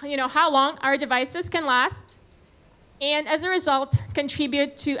how long our devices can last, and as a result,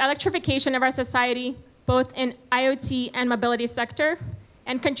 contribute to electrification of our society, both in IoT and mobility sector,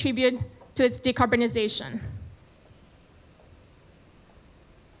 and contribute to its decarbonization.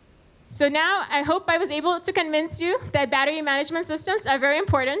 So now I hope I was able to convince you that battery management systems are very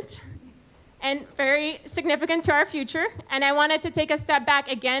important and very significant to our future. And I wanted to take a step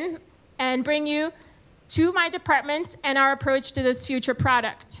back again and bring you to my department and our approach to this future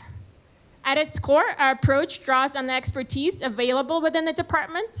product. At its core, our approach draws on the expertise available within the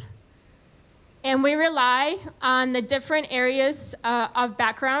department. And we rely on the different areas of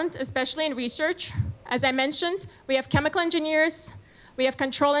background, especially in research. As I mentioned, we have chemical engineers, we have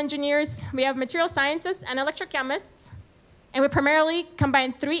control engineers, we have material scientists and electrochemists. And we primarily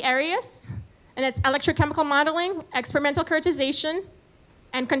combine 3 areas, and it's electrochemical modeling, experimental characterization,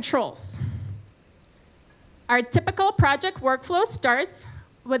 and controls. Our typical project workflow starts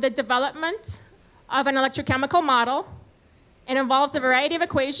with the development of an electrochemical model. It involves a variety of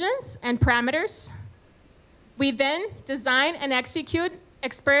equations and parameters. We then design and execute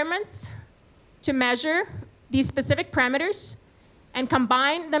experiments to measure these specific parameters and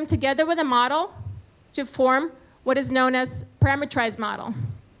combine them together with a model to form what is known as parameterized model.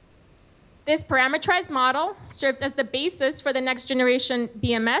 This parameterized model serves as the basis for the next generation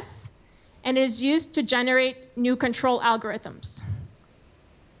BMS and is used to generate new control algorithms.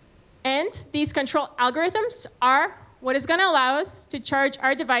 And these control algorithms are what is going to allow us to charge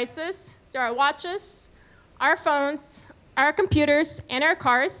our devices, so our watches, our phones, our computers, and our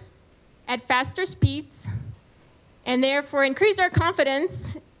cars at faster speeds, and therefore increase our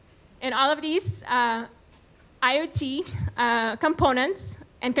confidence in all of these IoT components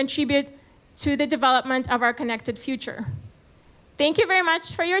and contribute to the development of our connected future. Thank you very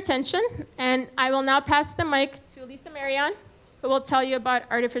much for your attention, and I will now pass the mic to Lisa Marion, who will tell you about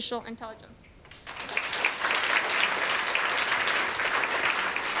artificial intelligence.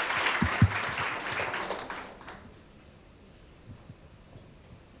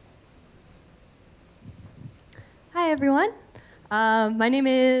 Hi, everyone. My name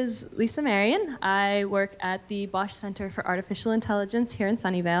is Lisa Marion. I work at the Bosch Center for Artificial Intelligence here in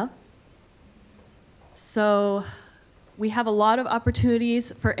Sunnyvale. So we have a lot of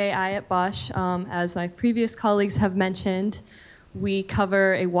opportunities for AI at Bosch. As my previous colleagues have mentioned, we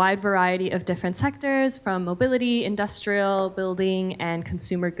cover a wide variety of different sectors, from mobility, industrial, building, and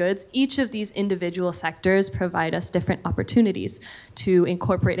consumer goods. Each of these individual sectors provide us different opportunities to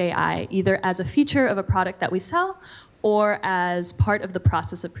incorporate AI, either as a feature of a product that we sell or as part of the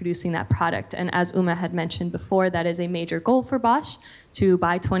process of producing that product. And as Uma had mentioned before, that is a major goal for Bosch, to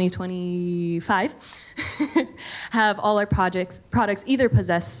by 2025 have all our products either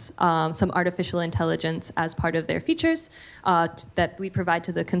possess some artificial intelligence as part of their features that we provide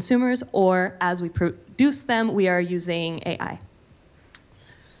to the consumers, or as we produce them, we are using AI.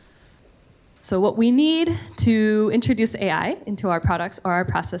 So what we need to introduce AI into our products or our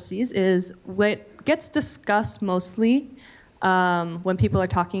processes is what gets discussed mostly when people are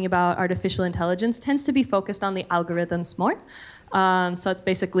talking about artificial intelligence tends to be focused on the algorithms more. So it's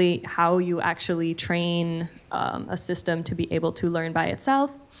basically how you actually train a system to be able to learn by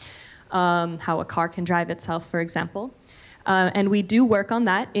itself, how a car can drive itself, for example. And we do work on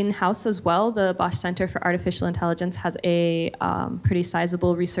that in-house as well. The Bosch Center for Artificial Intelligence has a pretty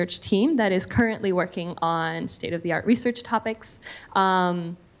sizable research team that is currently working on state-of-the-art research topics.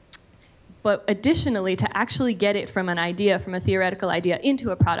 But additionally, to actually get it from an idea, from a theoretical idea,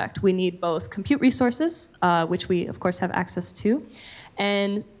 into a product, we need both compute resources, which we, of course, have access to,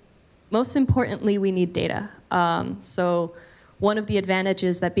 and most importantly, we need data. So one of the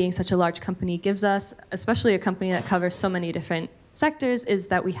advantages that being such a large company gives us, especially a company that covers so many different sectors, is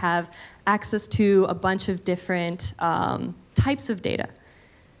that we have access to a bunch of different types of data.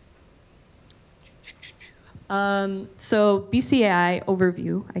 So BCAI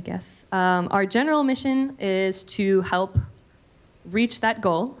overview, I guess. Our general mission is to help reach that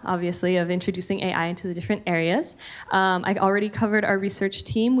goal, obviously, of introducing AI into the different areas. I already covered our research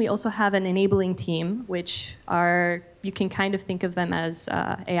team. We also have an enabling team, which are, you can kind of think of them as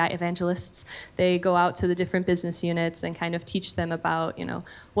AI evangelists. They go out to the different business units and kind of teach them about,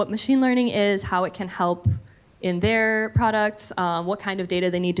 what machine learning is, how it can help in their products, what kind of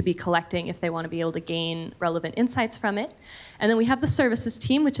data they need to be collecting if they want to be able to gain relevant insights from it. And then we have the services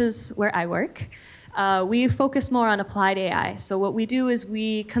team, which is where I work. We focus more on applied AI. So what we do is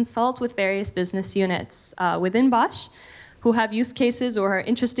we consult with various business units within Bosch who have use cases or are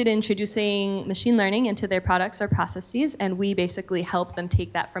interested in introducing machine learning into their products or processes, and we basically help them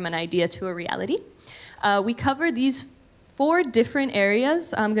take that from an idea to a reality. We cover these 4 different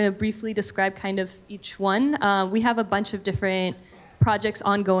areas. I'm going to briefly describe kind of each one. We have a bunch of different projects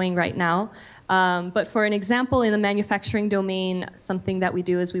ongoing right now. But for an example, in the manufacturing domain, something that we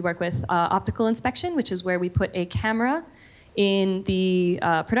do is we work with optical inspection, which is where we put a camera in the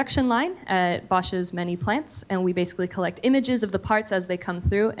production line at Bosch's many plants, and we basically collect images of the parts as they come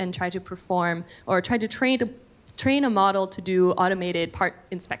through and try to perform or try to train a model to do automated part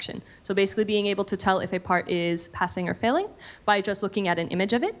inspection. So basically being able to tell if a part is passing or failing by just looking at an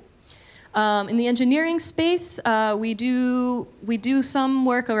image of it. In the engineering space, we do some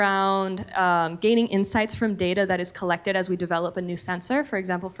work around gaining insights from data that is collected as we develop a new sensor, for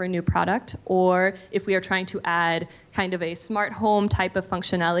example, for a new product, or if we are trying to add kind of a smart home type of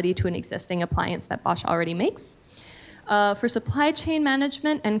functionality to an existing appliance that Bosch already makes. For supply chain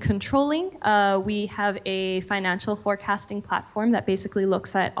management and controlling, we have a financial forecasting platform that basically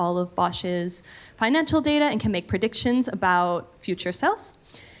looks at all of Bosch's financial data and can make predictions about future sales.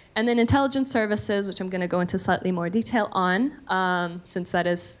 And then intelligence services, which I'm going to go into slightly more detail on, since that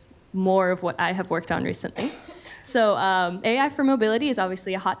is more of what I have worked on recently. So AI for mobility is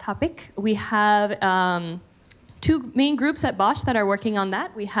obviously a hot topic. We have 2 main groups at Bosch that are working on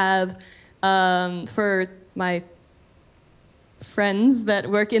that. We have, for my friends that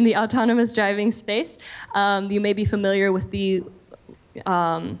work in the autonomous driving space, you may be familiar with the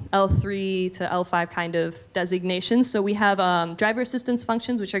L3 to L5 kind of designations. So we have driver assistance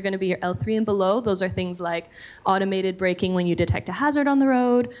functions, which are going to be your L3 and below. Those are things like automated braking when you detect a hazard on the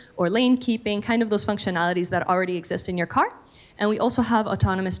road, or lane keeping, kind of those functionalities that already exist in your car. And we also have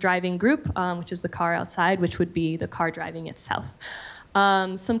autonomous driving group, which is the car outside, which would be the car driving itself.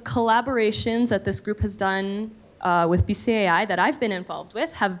 Some collaborations that this group has done with BCAI that I've been involved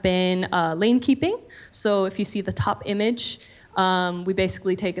with have been lane keeping. So if you see the top image, we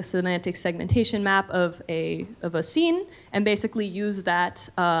basically take a semantic segmentation map of a scene and basically use that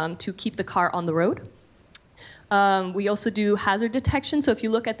to keep the car on the road. We also do hazard detection. So if you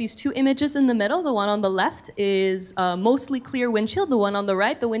look at these 2 images in the middle, the one on the left is mostly clear windshield. The one on the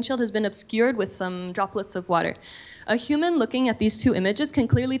right, the windshield has been obscured with some droplets of water. A human looking at these 2 images can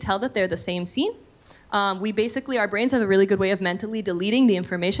clearly tell that they're the same scene. Our brains have a really good way of mentally deleting the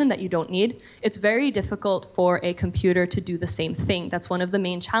information that you don't need. It's very difficult for a computer to do the same thing. That's one of the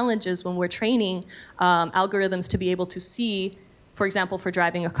main challenges when we're training algorithms to be able to see, for example, for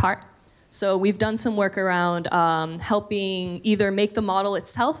driving a car. So we've done some work around helping either make the model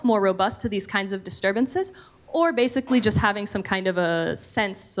itself more robust to these kinds of disturbances, or basically just having some kind of a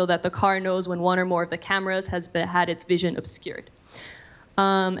sense so that the car knows when one or more of the cameras has had its vision obscured.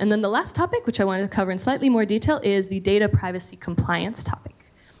 And then the last topic, which I wanted to cover in slightly more detail, is the data privacy compliance topic.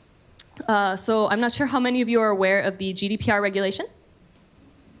 So I'm not sure how many of you are aware of the GDPR regulation.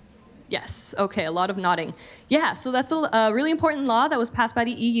 Yes, okay, a lot of nodding. Yeah, so that's a really important law that was passed by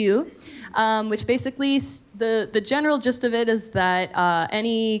the EU, which basically, the general gist of it is that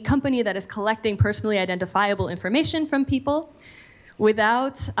any company that is collecting personally identifiable information from people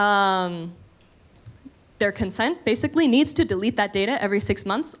without their consent basically needs to delete that data every 6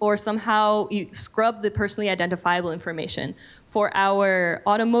 months or somehow scrub the personally identifiable information. For our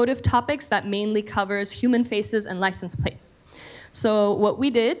automotive topics, that mainly covers human faces and license plates. So what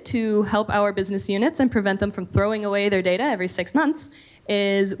we did to help our business units and prevent them from throwing away their data every 6 months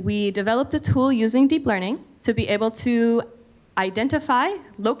is we developed a tool using deep learning to be able to identify,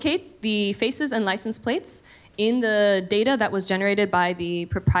 locate the faces and license plates in the data that was generated by the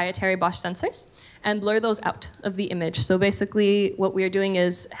proprietary Bosch sensors and blur those out of the image. So basically what we are doing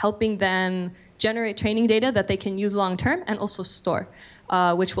is helping them generate training data that they can use long term and also store,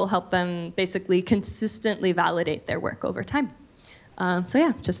 which will help them basically consistently validate their work over time. So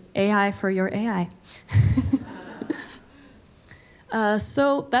yeah, just AI for your AI.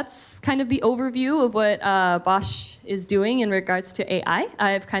 So that's kind of the overview of what Bosch is doing in regards to AI.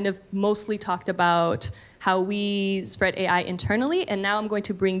 I've kind of mostly talked about how we spread AI internally, and now I'm going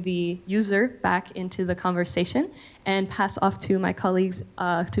to bring the user back into the conversation and pass off to my colleagues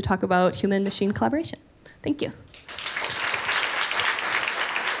to talk about human-machine collaboration. Thank you.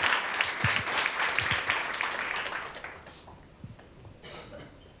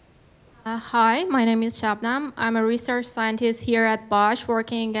 Hi, my name is Shabnam. I'm a research scientist here at Bosch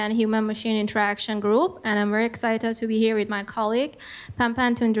working in Human-Machine Interaction Group, and I'm very excited to be here with my colleague,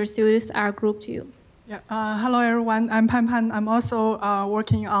 Pampan, to introduce our group to you. Hello, everyone. I'm Pan Pan. I'm also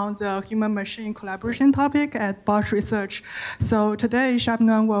working on the human-machine collaboration topic at Bosch Research. So today,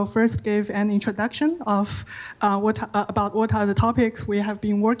 Shabnam will first give an introduction of about what are the topics we have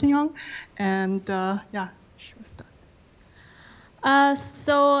been working on, and she will start.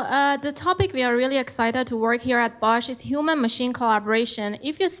 The topic we are really excited to work here at Bosch is human-machine collaboration.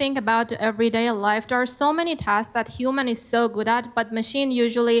 If you think about everyday life, there are so many tasks that human is so good at, but machine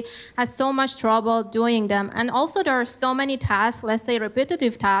usually has so much trouble doing them. And also there are so many tasks, let's say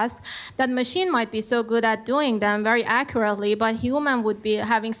repetitive tasks, that machine might be so good at doing them very accurately, but human would be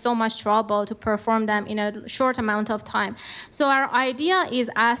having so much trouble to perform them in a short amount of time. So our idea is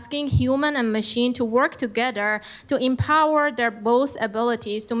asking human and machine to work together to empower their both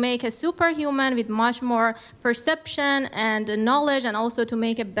abilities to make a superhuman with much more perception and knowledge, and also to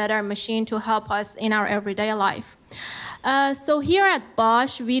make a better machine to help us in our everyday life. So here at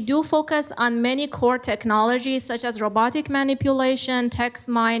Bosch, we do focus on many core technologies such as robotic manipulation, text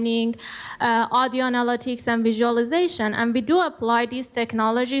mining, audio analytics, and visualization. And we do apply these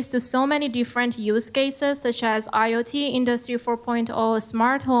technologies to so many different use cases such as IoT, Industry 4.0,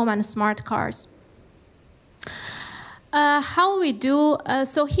 smart home, and smart cars. How we do,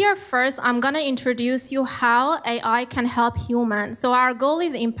 so here first, I'm gonna introduce you how AI can help humans. So our goal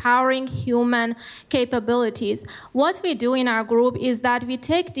is empowering human capabilities. What we do in our group is that we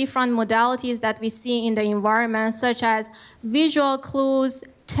take different modalities that we see in the environment, such as visual clues,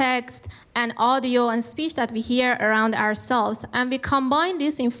 text, and audio and speech that we hear around ourselves. And we combine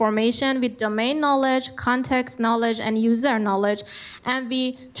this information with domain knowledge, context knowledge, and user knowledge. And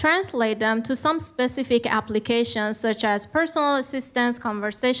we translate them to some specific applications such as personal assistance,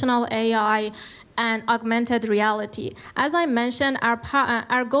 conversational AI, and augmented reality. As I mentioned,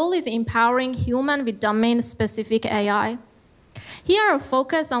 our goal is empowering human with domain-specific AI. Here I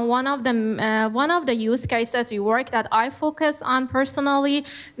focus on one of the use cases we work that I focus on personally,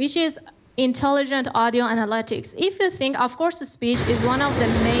 which is intelligent audio analytics. If you think, of course, speech is one of the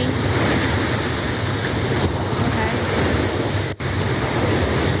main.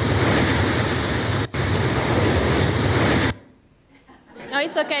 No,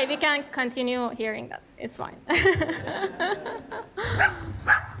 it's okay. We can continue hearing that. It's fine.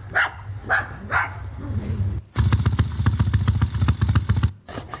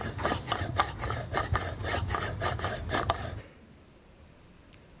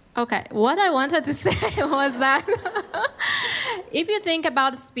 Okay, what I wanted to say was that if you think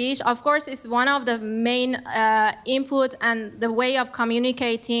about speech, of course, it's one of the main input and the way of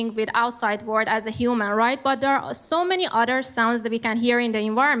communicating with outside world as a human, right? But there are so many other sounds that we can hear in the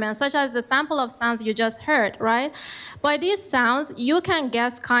environment, such as the sample of sounds you just heard, right? By these sounds, you can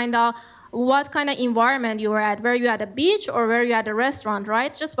guess kind of what kind of environment you were at, were you at a beach or were you at a restaurant,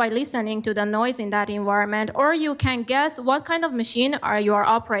 right? Just by listening to the noise in that environment. Or you can guess what kind of machine you are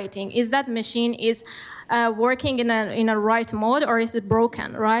operating. Is that machine working in a right mode, or is it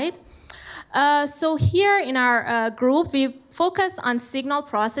broken, right? So here in our group, we focus on signal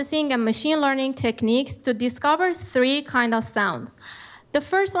processing and machine learning techniques to discover three kinds of sounds. The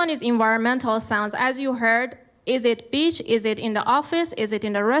first one is environmental sounds. As you heard, is it beach? Is it in the office? Is it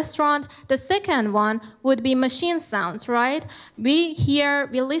in the restaurant? The second one would be machine sounds, right? We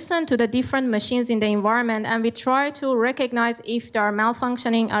listen to the different machines in the environment and we try to recognize if they are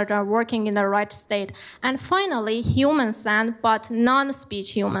malfunctioning or they are working in the right state. And finally, human sound, but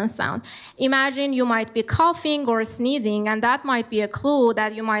non-speech human sound. Imagine you might be coughing or sneezing, and that might be a clue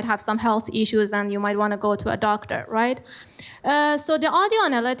that you might have some health issues and you might want to go to a doctor, right? So the audio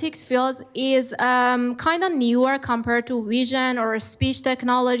analytics field is kind of newer compared to vision or speech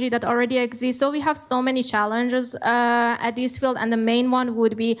technology that already exists. So we have so many challenges at this field, and the main one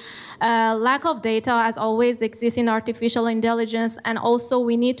would be lack of data, as always exists in artificial intelligence, and also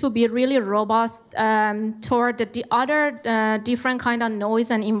we need to be really robust toward the other different kind of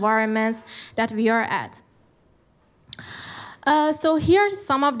noise and environments that we are at. So here's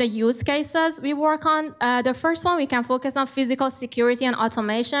some of the use cases we work on. The first one, we can focus on physical security and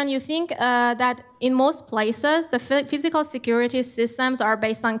automation. You think that in most places, the physical security systems are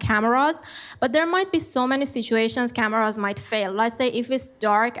based on cameras, but there might be so many situations cameras might fail. Let's say if it's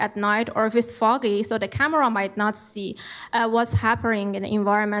dark at night or if it's foggy, so the camera might not see what's happening in the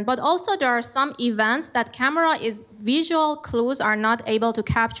environment. But also there are some events that visual clues are not able to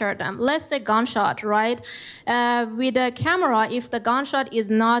capture them. Let's say gunshot, right? With a camera, if the gunshot is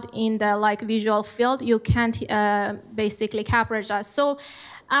not in the visual field, you can't basically capture that. So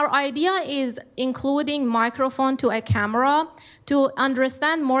Our idea is including microphone to a camera to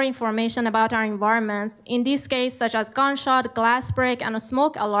understand more information about our environments. In this case, such as gunshot, glass break, and a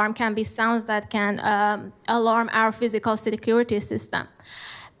smoke alarm can be sounds that can alarm our physical security system.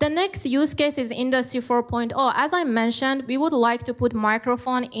 The next use case is Industry 4.0. As I mentioned, we would like to put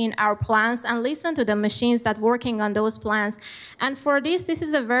microphone in our plants and listen to the machines that working on those plants. And for this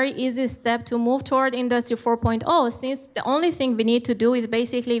is a very easy step to move toward Industry 4.0, since the only thing we need to do is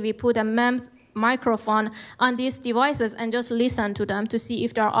basically we put a MEMS microphone on these devices and just listen to them to see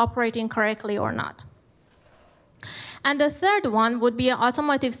if they're operating correctly or not. And the third one would be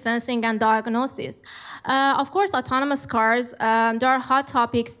automotive sensing and diagnosis. Of course, autonomous cars, they are hot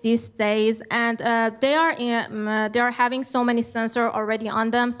topics these days, and they are having so many sensors already on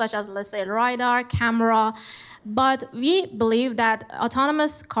them, such as, let's say, radar, camera. But we believe that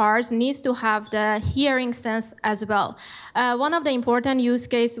autonomous cars needs to have the hearing sense as well. One of the important use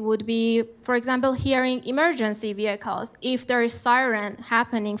cases would be, for example, hearing emergency vehicles. If there is siren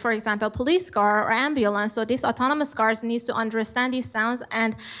happening, for example, police car or ambulance, so these autonomous cars needs to understand these sounds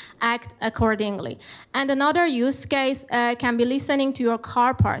and act accordingly. And another use case can be listening to your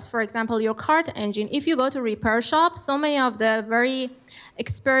car parts. For example, your car engine. If you go to repair shop, so many of the very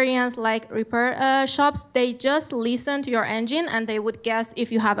experience like repair shops, they just listen to your engine and they would guess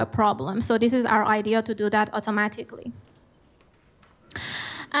if you have a problem. So this is our idea to do that automatically.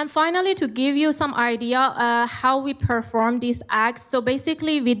 And finally, to give you some idea how we perform these acts. So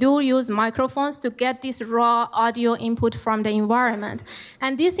basically, we do use microphones to get this raw audio input from the environment.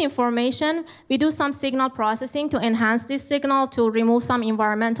 And this information, we do some signal processing to enhance this signal to remove some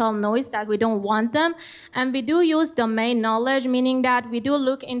environmental noise that we don't want them. And we do use domain knowledge, meaning that we do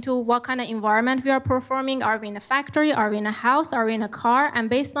look into what kind of environment we are performing. Are we in a factory? Are we in a house? Are we in a car? And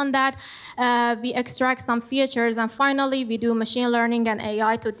based on that, we extract some features. And finally, we do machine learning and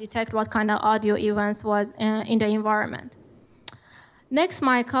AI to detect what kind of audio events was in the environment. Next,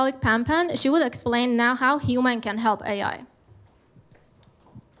 my colleague Pampan, she would explain now how human can help AI.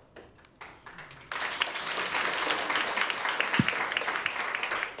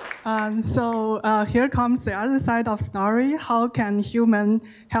 Here comes the other side of the story. How can human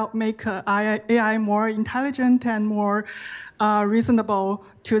help make AI more intelligent and more reasonable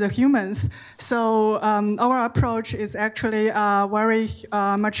to the humans? So our approach is actually very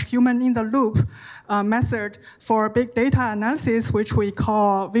much human in the loop method for big data analysis, which we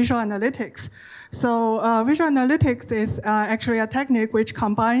call visual analytics. So visual analytics is actually a technique which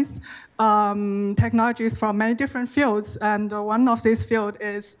combines technologies from many different fields, and one of these fields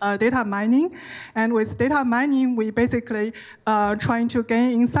is data mining. And with data mining, we basically trying to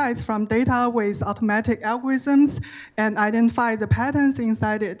gain insights from data with automatic algorithms and identify the patterns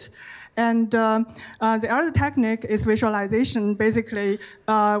inside it. And the other technique is visualization. Basically,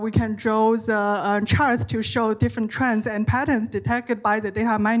 we can draw the charts to show different trends and patterns detected by the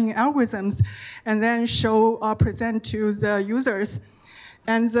data mining algorithms, and then show or present to the users.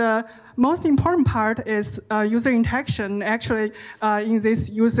 And the most important part is user interaction. Actually, in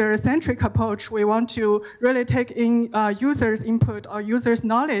this user-centric approach, we want to really take in users' input or users'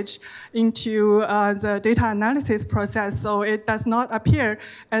 knowledge into the data analysis process, so it does not appear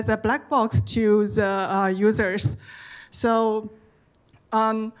as a black box to the users. So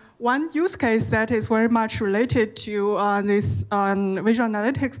one use case that is very much related to this visual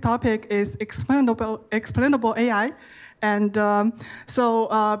analytics topic is explainable AI. And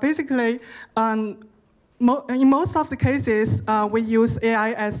basically, in most of the cases, we use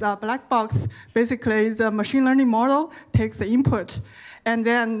AI as a black box. Basically, the machine learning model takes the input and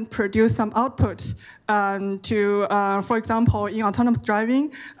then produce some output for example, in autonomous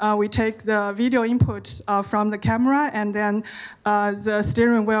driving, we take the video input from the camera, and then the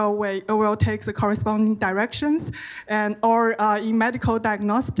steering wheel will take the corresponding directions. Or in medical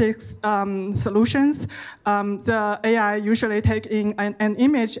diagnostics solutions, the AI usually take in an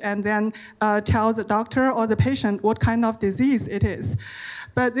image and then tell the doctor or the patient what kind of disease it is.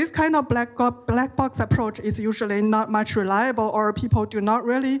 But this kind of black box approach is usually not much reliable, or people do not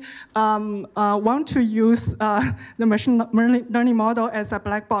really want to use the machine learning model as a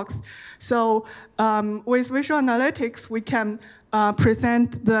black box. So with visual analytics, we can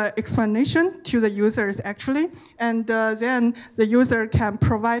present the explanation to the users actually, and then the user can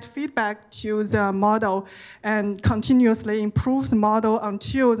provide feedback to the model and continuously improve the model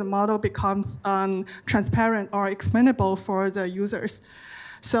until the model becomes transparent or explainable for the users.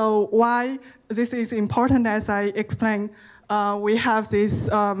 So why this is important, as I explained, we have these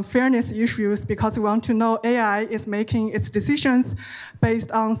fairness issues because we want to know AI is making its decisions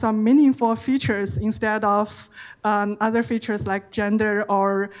based on some meaningful features instead of other features like gender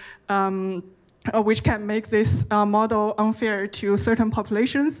or which can make this model unfair to certain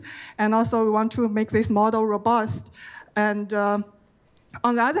populations. And also we want to make this model robust. And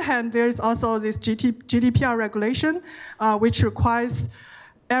on the other hand, there's also this GDPR regulation, which requires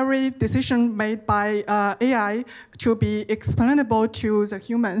every decision made by AI to be explainable to the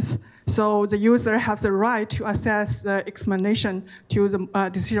humans. So the user has the right to access the explanation to the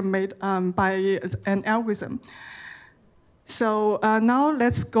decision made by an algorithm. So now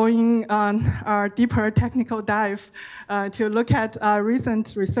let's go in on our deeper technical dive to look at a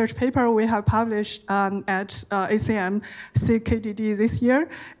recent research paper we have published at ACM CKDD this year,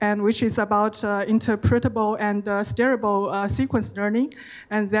 and which is about interpretable and steerable sequence learning,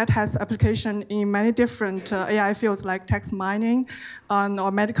 and that has application in many different AI fields like text mining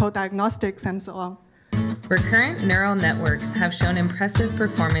or medical diagnostics and so on. Recurrent neural networks have shown impressive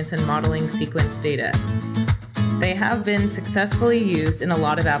performance in modeling sequence data. They have been successfully used in a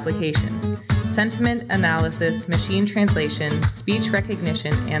lot of applications: sentiment analysis, machine translation, speech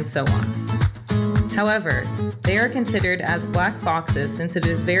recognition, and so on. However, they are considered as black boxes since it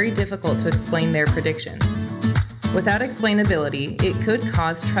is very difficult to explain their predictions. Without explainability, it could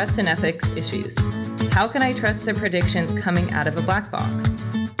cause trust and ethics issues. How can I trust the predictions coming out of a black box?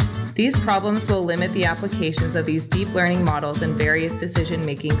 These problems will limit the applications of these deep learning models in various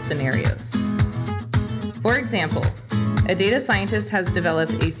decision-making scenarios. For example, a data scientist has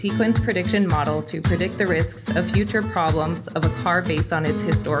developed a sequence prediction model to predict the risks of future problems of a car based on its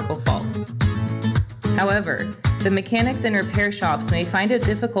historical faults. However, the mechanics in repair shops may find it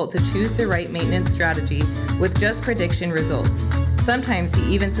difficult to choose the right maintenance strategy with just prediction results. Sometimes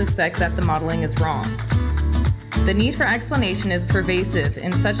he even suspects that the modeling is wrong. The need for explanation is pervasive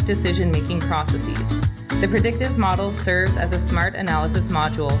in such decision-making processes. The predictive model serves as a smart analysis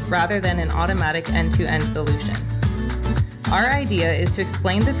module rather than an automatic end-to-end solution. Our idea is to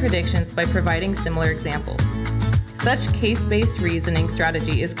explain the predictions by providing similar examples. Such case-based reasoning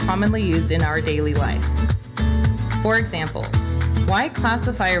strategy is commonly used in our daily life. For example, why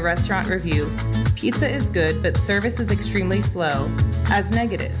classify a restaurant review, "Pizza is good but service is extremely slow," as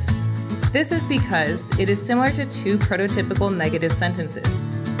negative? This is because it is similar to two prototypical negative sentences: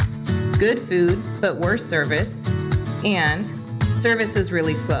 good food, but worse service, and service is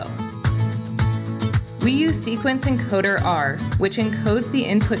really slow. We use sequence encoder R, which encodes the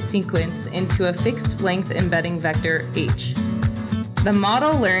input sequence into a fixed length embedding vector H. The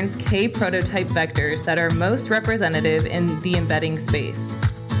model learns K prototype vectors that are most representative in the embedding space.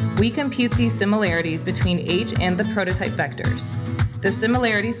 We compute these similarities between H and the prototype vectors. The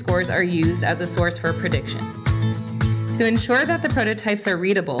similarity scores are used as a source for prediction. To ensure that the prototypes are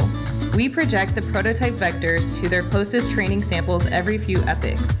readable, we project the prototype vectors to their closest training samples every few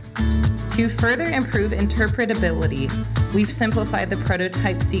epochs. To further improve interpretability, we've simplified the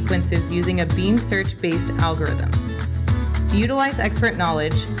prototype sequences using a beam search-based algorithm. To utilize expert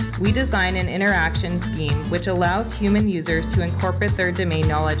knowledge, we design an interaction scheme which allows human users to incorporate their domain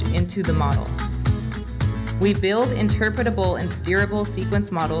knowledge into the model. We build interpretable and steerable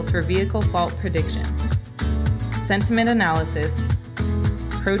sequence models for vehicle fault prediction, sentiment analysis,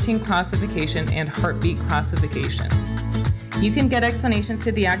 protein classification, and heartbeat classification. You can get explanations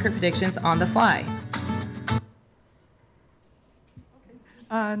to the accurate predictions on the fly.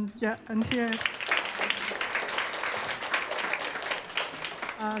 Yeah, and here,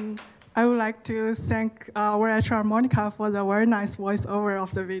 I would like to thank our HR Monica for the very nice voiceover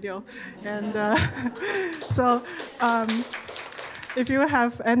of the video. And so if you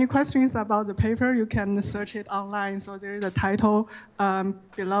have any questions about the paper, you can search it online. So there is a title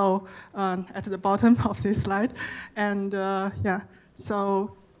below at the bottom of this slide. And yeah,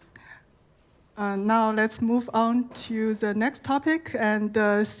 so now let's move on to the next topic and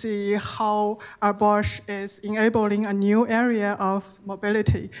see how our Bosch is enabling a new area of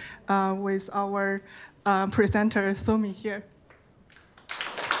mobility with our presenter, Somi, here.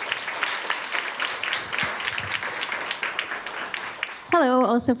 Hello,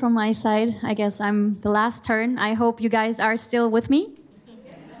 also from my side. I guess I'm the last turn. I hope you guys are still with me.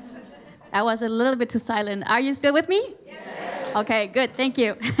 Yes. That was a little bit too silent. Are you still with me? Yes. Okay, good, thank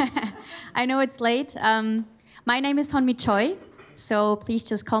you. I know it's late. My name is Honmi Choi, so please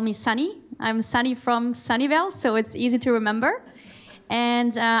just call me Sunny. I'm Sunny from Sunnyvale, so it's easy to remember.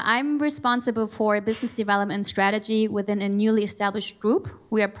 And I'm responsible for business development strategy within a newly established group.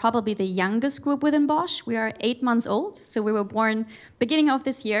 We are probably the youngest group within Bosch. We are 8 months old, so we were born beginning of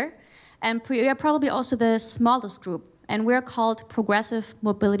this year. And we are probably also the smallest group and we're called Progressive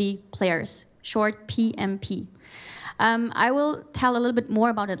Mobility Players, short PMP. I will tell a little bit more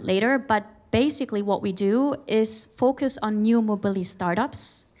about it later, but basically what we do is focus on new mobility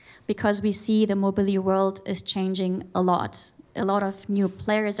startups because we see the mobility world is changing a lot. A lot of new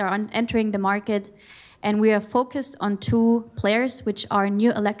players are entering the market, and we are focused on two players, which are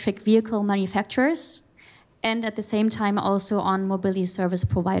new electric vehicle manufacturers, and at the same time also on mobility service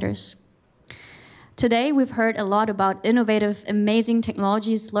providers. Today, we've heard a lot about innovative, amazing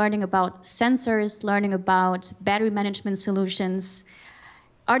technologies, learning about sensors, learning about battery management solutions,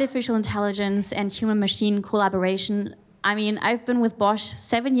 artificial intelligence, and human-machine collaboration. I mean, I've been with Bosch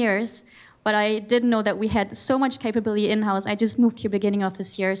 7 years, but I didn't know that we had so much capability in-house. I just moved here beginning of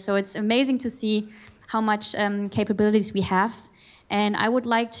this year, so it's amazing to see how much capabilities we have. And I would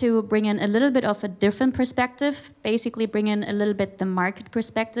like to bring in a little bit of a different perspective, basically bring in a little bit the market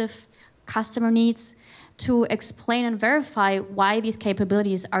perspective, customer needs, to explain and verify why these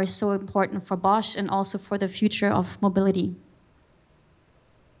capabilities are so important for Bosch and also for the future of mobility.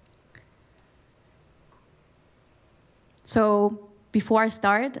 So before I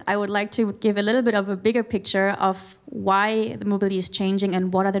start, I would like to give a little bit of a bigger picture of why the mobility is changing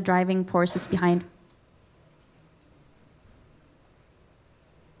and what are the driving forces behind.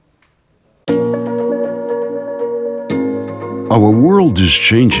 Our world is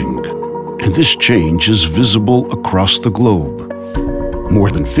changing, and this change is visible across the globe.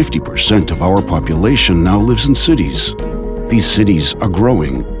 More than 50% of our population now lives in cities. These cities are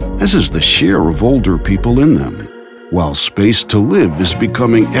growing, as is the share of older people in them, while space to live is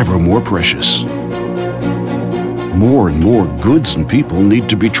becoming ever more precious. More and more goods and people need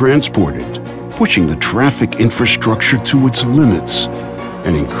to be transported, pushing the traffic infrastructure to its limits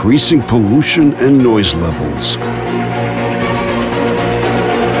and increasing pollution and noise levels.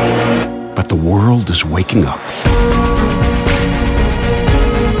 But the world is waking up.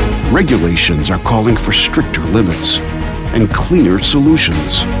 Regulations are calling for stricter limits and cleaner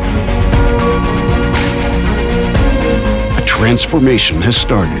solutions. A transformation has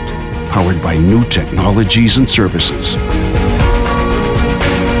started, powered by new technologies and services.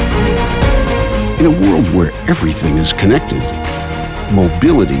 In a world where everything is connected,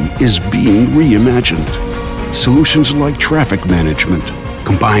 mobility is being reimagined. Solutions like traffic management,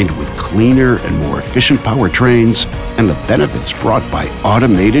 combined with cleaner and more efficient powertrains and the benefits brought by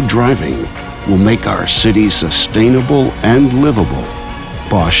automated driving, will make our cities sustainable and livable.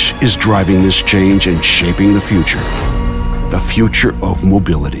 Bosch is driving this change and shaping the future of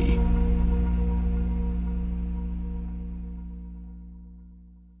mobility.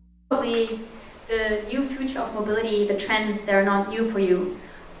 Probably the new future of mobility, the trends, they're not new for you.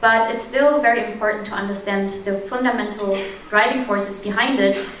 But it's still very important to understand the fundamental driving forces behind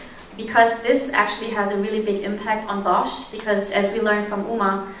it, because this actually has a really big impact on Bosch, because as we learned from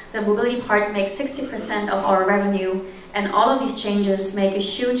Uma, the mobility part makes 60% of our revenue, and all of these changes make a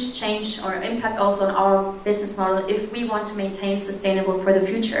huge change or impact also on our business model if we want to maintain sustainable for the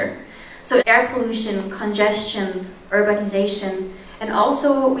future. So air pollution, congestion, urbanization, and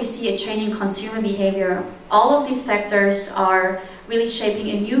also we see a changing consumer behavior. All of these factors are really shaping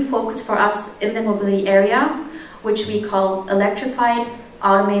a new focus for us in the mobility area, which we call electrified,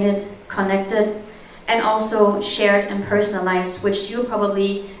 automated, connected, and also shared and personalized, which you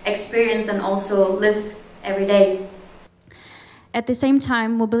probably experience and also live every day. At the same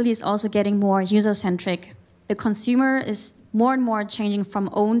time, mobility is also getting more user-centric. The consumer is more and more changing from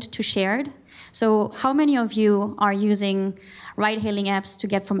owned to shared. So how many of you are using ride-hailing apps to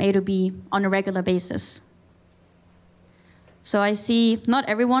get from A to B on a regular basis? So I see, not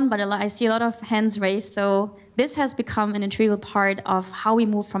everyone, but I see a lot of hands raised. So this has become an integral part of how we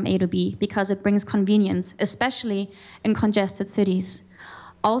move from A to B, because it brings convenience, especially in congested cities.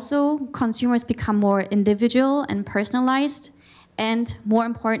 Also, consumers become more individual and personalized, and more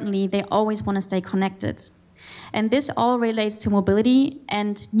importantly, they always want to stay connected. And this all relates to mobility,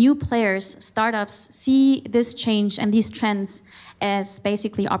 and new players, startups, see this change and these trends as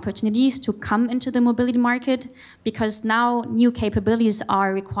basically opportunities to come into the mobility market, because now new capabilities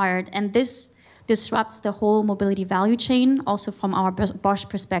are required, and this disrupts the whole mobility value chain, also from our Bosch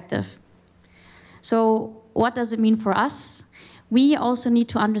perspective. So what does it mean for us? We also need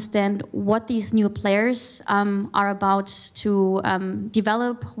to understand what these new players are about to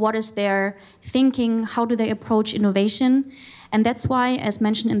develop, what is their thinking, how do they approach innovation. And that's why, as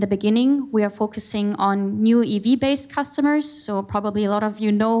mentioned in the beginning, we are focusing on new EV-based customers. So probably a lot of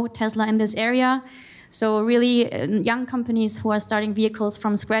you know Tesla in this area. So really young companies who are starting vehicles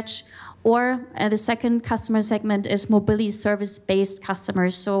from scratch, or the second customer segment is mobility service-based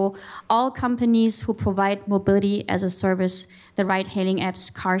customers. So all companies who provide mobility as a service, the ride-hailing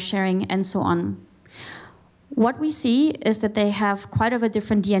apps, car sharing, and so on. What we see is that they have quite of a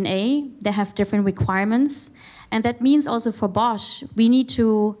different DNA, they have different requirements, and that means also for Bosch, we need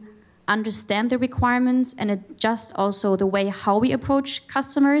to understand the requirements and adjust also the way how we approach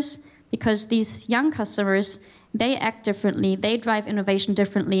customers, because these young customers, they act differently, they drive innovation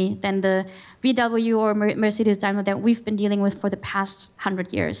differently than the VW or Mercedes-Daimler that we've been dealing with for the past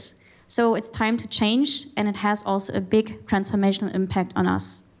 100 years. So it's time to change, and it has also a big transformational impact on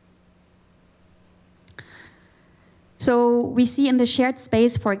us. So we see in the shared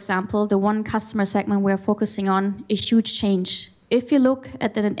space, for example, the one customer segment we're focusing on, a huge change. If you look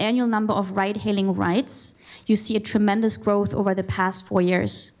at the annual number of ride-hailing rides, you see a tremendous growth over the past 4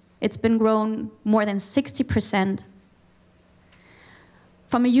 years. It's been grown more than 60%.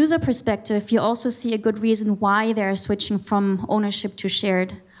 From a user perspective, you also see a good reason why they're switching from ownership to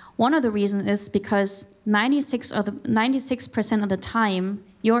shared. One of the reasons is because 96% of the time,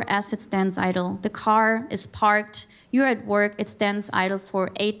 your asset stands idle. The car is parked, you're at work, it stands idle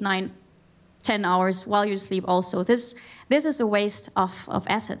for 8, 9, 10 hours while you sleep also. This is a waste of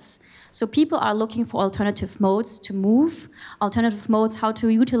assets. So people are looking for alternative modes to move, alternative modes how to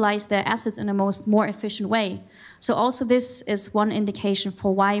utilize their assets in a more efficient way. So also this is one indication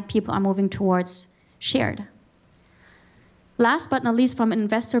for why people are moving towards shared. Last but not least, from an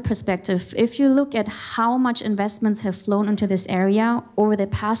investor perspective, if you look at how much investments have flown into this area over the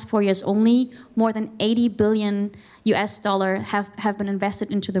past 4 years only, more than $80 billion have been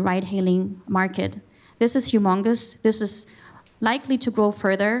invested into the ride-hailing market. This is humongous. This is likely to grow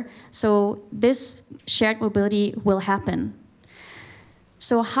further. So this shared mobility will happen.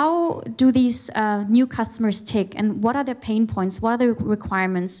 So how do these new customers tick, and what are their pain points? What are the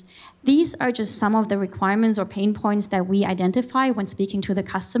requirements? These are just some of the requirements or pain points that we identify when speaking to the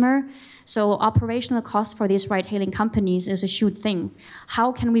customer. So operational cost for these ride-hailing companies is a huge thing.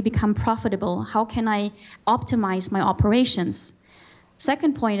 How can we become profitable? How can I optimize my operations?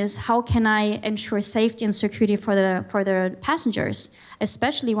 Second point is, how can I ensure safety and security for the passengers,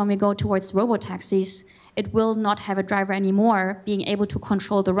 especially when we go towards robotaxis. It will not have a driver anymore being able to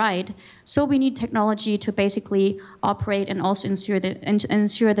control the ride. So we need technology to basically operate and also ensure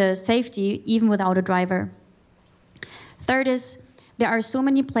the safety even without a driver. Third is, there are so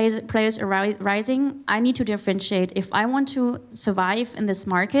many players rising. I need to differentiate. If I want to survive in this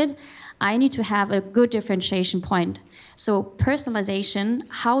market, I need to have a good differentiation point. So personalization,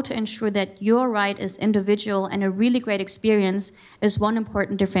 how to ensure that your ride is individual and a really great experience is one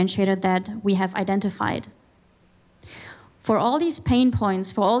important differentiator that we have identified. For all these pain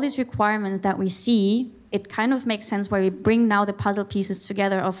points, for all these requirements that we see, it kind of makes sense where we bring now the puzzle pieces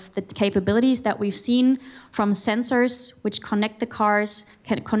together of the capabilities that we've seen from sensors, which connect the cars,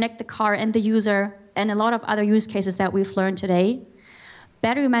 can connect the car and the user, and a lot of other use cases that we've learned today.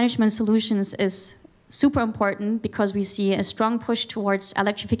 Battery management solutions is super important because we see a strong push towards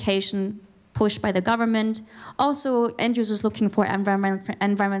electrification pushed by the government. Also, end users looking for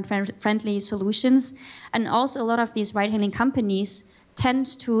environment-friendly solutions. And also, a lot of these ride-hailing companies tend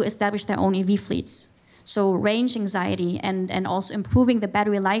to establish their own EV fleets. So range anxiety and also improving the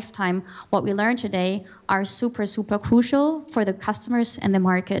battery lifetime, what we learned today, are super, super crucial for the customers and the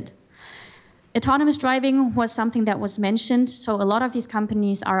market. Autonomous driving was something that was mentioned. So a lot of these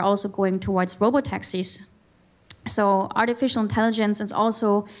companies are also going towards robotaxis. So artificial intelligence is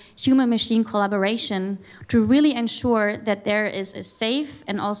also human-machine collaboration to really ensure that there is a safe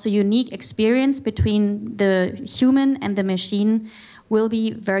and also unique experience between the human and the machine will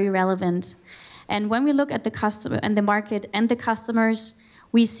be very relevant. And when we look at the customer and the market and the customers,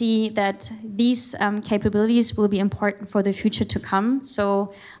 we see that these capabilities will be important for the future to come.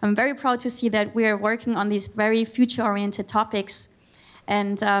 So I'm very proud to see that we are working on these very future-oriented topics.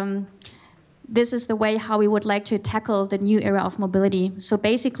 And this is the way how we would like to tackle the new era of mobility. So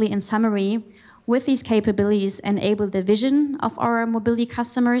basically, in summary, with these capabilities, enable the vision of our mobility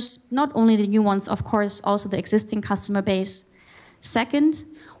customers, not only the new ones, of course, also the existing customer base. Second,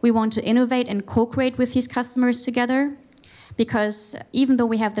 we want to innovate and co-create with these customers together, because even though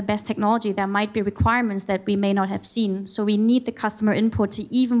we have the best technology, there might be requirements that we may not have seen. So we need the customer input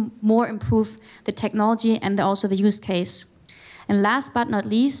to even more improve the technology and also the use case. And last but not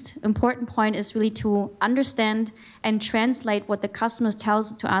least, important point is really to understand and translate what the customers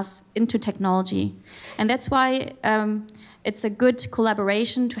tells to us into technology. And that's why it's a good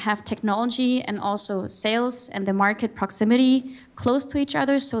collaboration to have technology and also sales and the market proximity close to each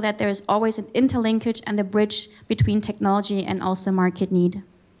other so that there's always an interlinkage and the bridge between technology and also market need.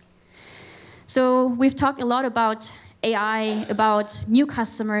 So we've talked a lot about AI, about new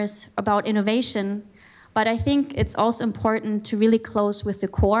customers, about innovation, but I think it's also important to really close with the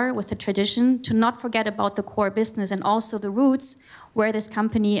core, with the tradition, to not forget about the core business and also the roots where this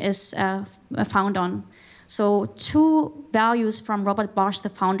company is found on. So 2 values from Robert Bosch, the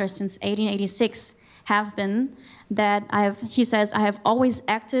founder, since 1886 have been that he says, I have always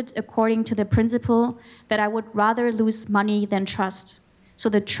acted according to the principle that I would rather lose money than trust. So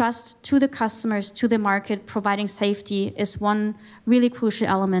the trust to the customers, to the market, providing safety is one really crucial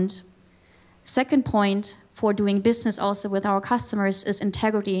element. Second point for doing business also with our customers is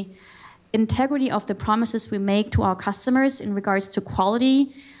integrity. Integrity of the promises we make to our customers in regards to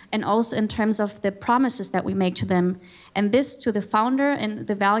quality and also in terms of the promises that we make to them. And this to the founder and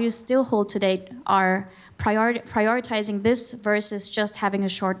the values still hold today are prioritizing this versus just having a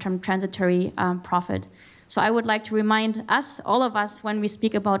short-term transitory profit. So I would like to remind us, all of us, when we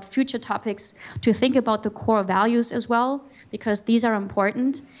speak about future topics, to think about the core values as well, because these are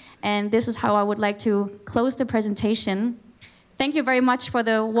important. And this is how I would like to close the presentation. Thank you very much for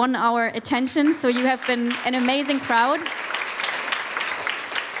the 1-hour attention. So you have been an amazing crowd.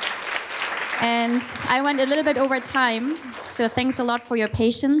 And I went a little bit over time, so thanks a lot for your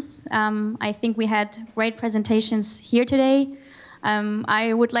patience. I think we had great presentations here today.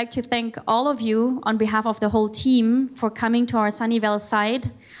 I would like to thank all of you on behalf of the whole team for coming to our Sunnyvale site,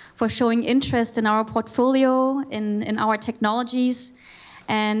 for showing interest in our portfolio, in our technologies.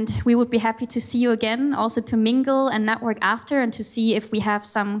 And we would be happy to see you again, also to mingle and network after and to see if we have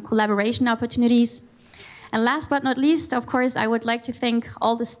some collaboration opportunities. And last but not least, of course, I would like to thank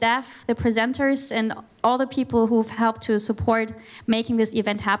all the staff, the presenters, and all the people who've helped to support making this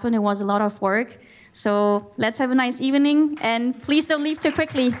event happen. It was a lot of work. So let's have a nice evening, and please don't leave too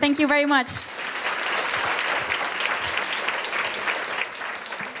quickly. Thank you very much.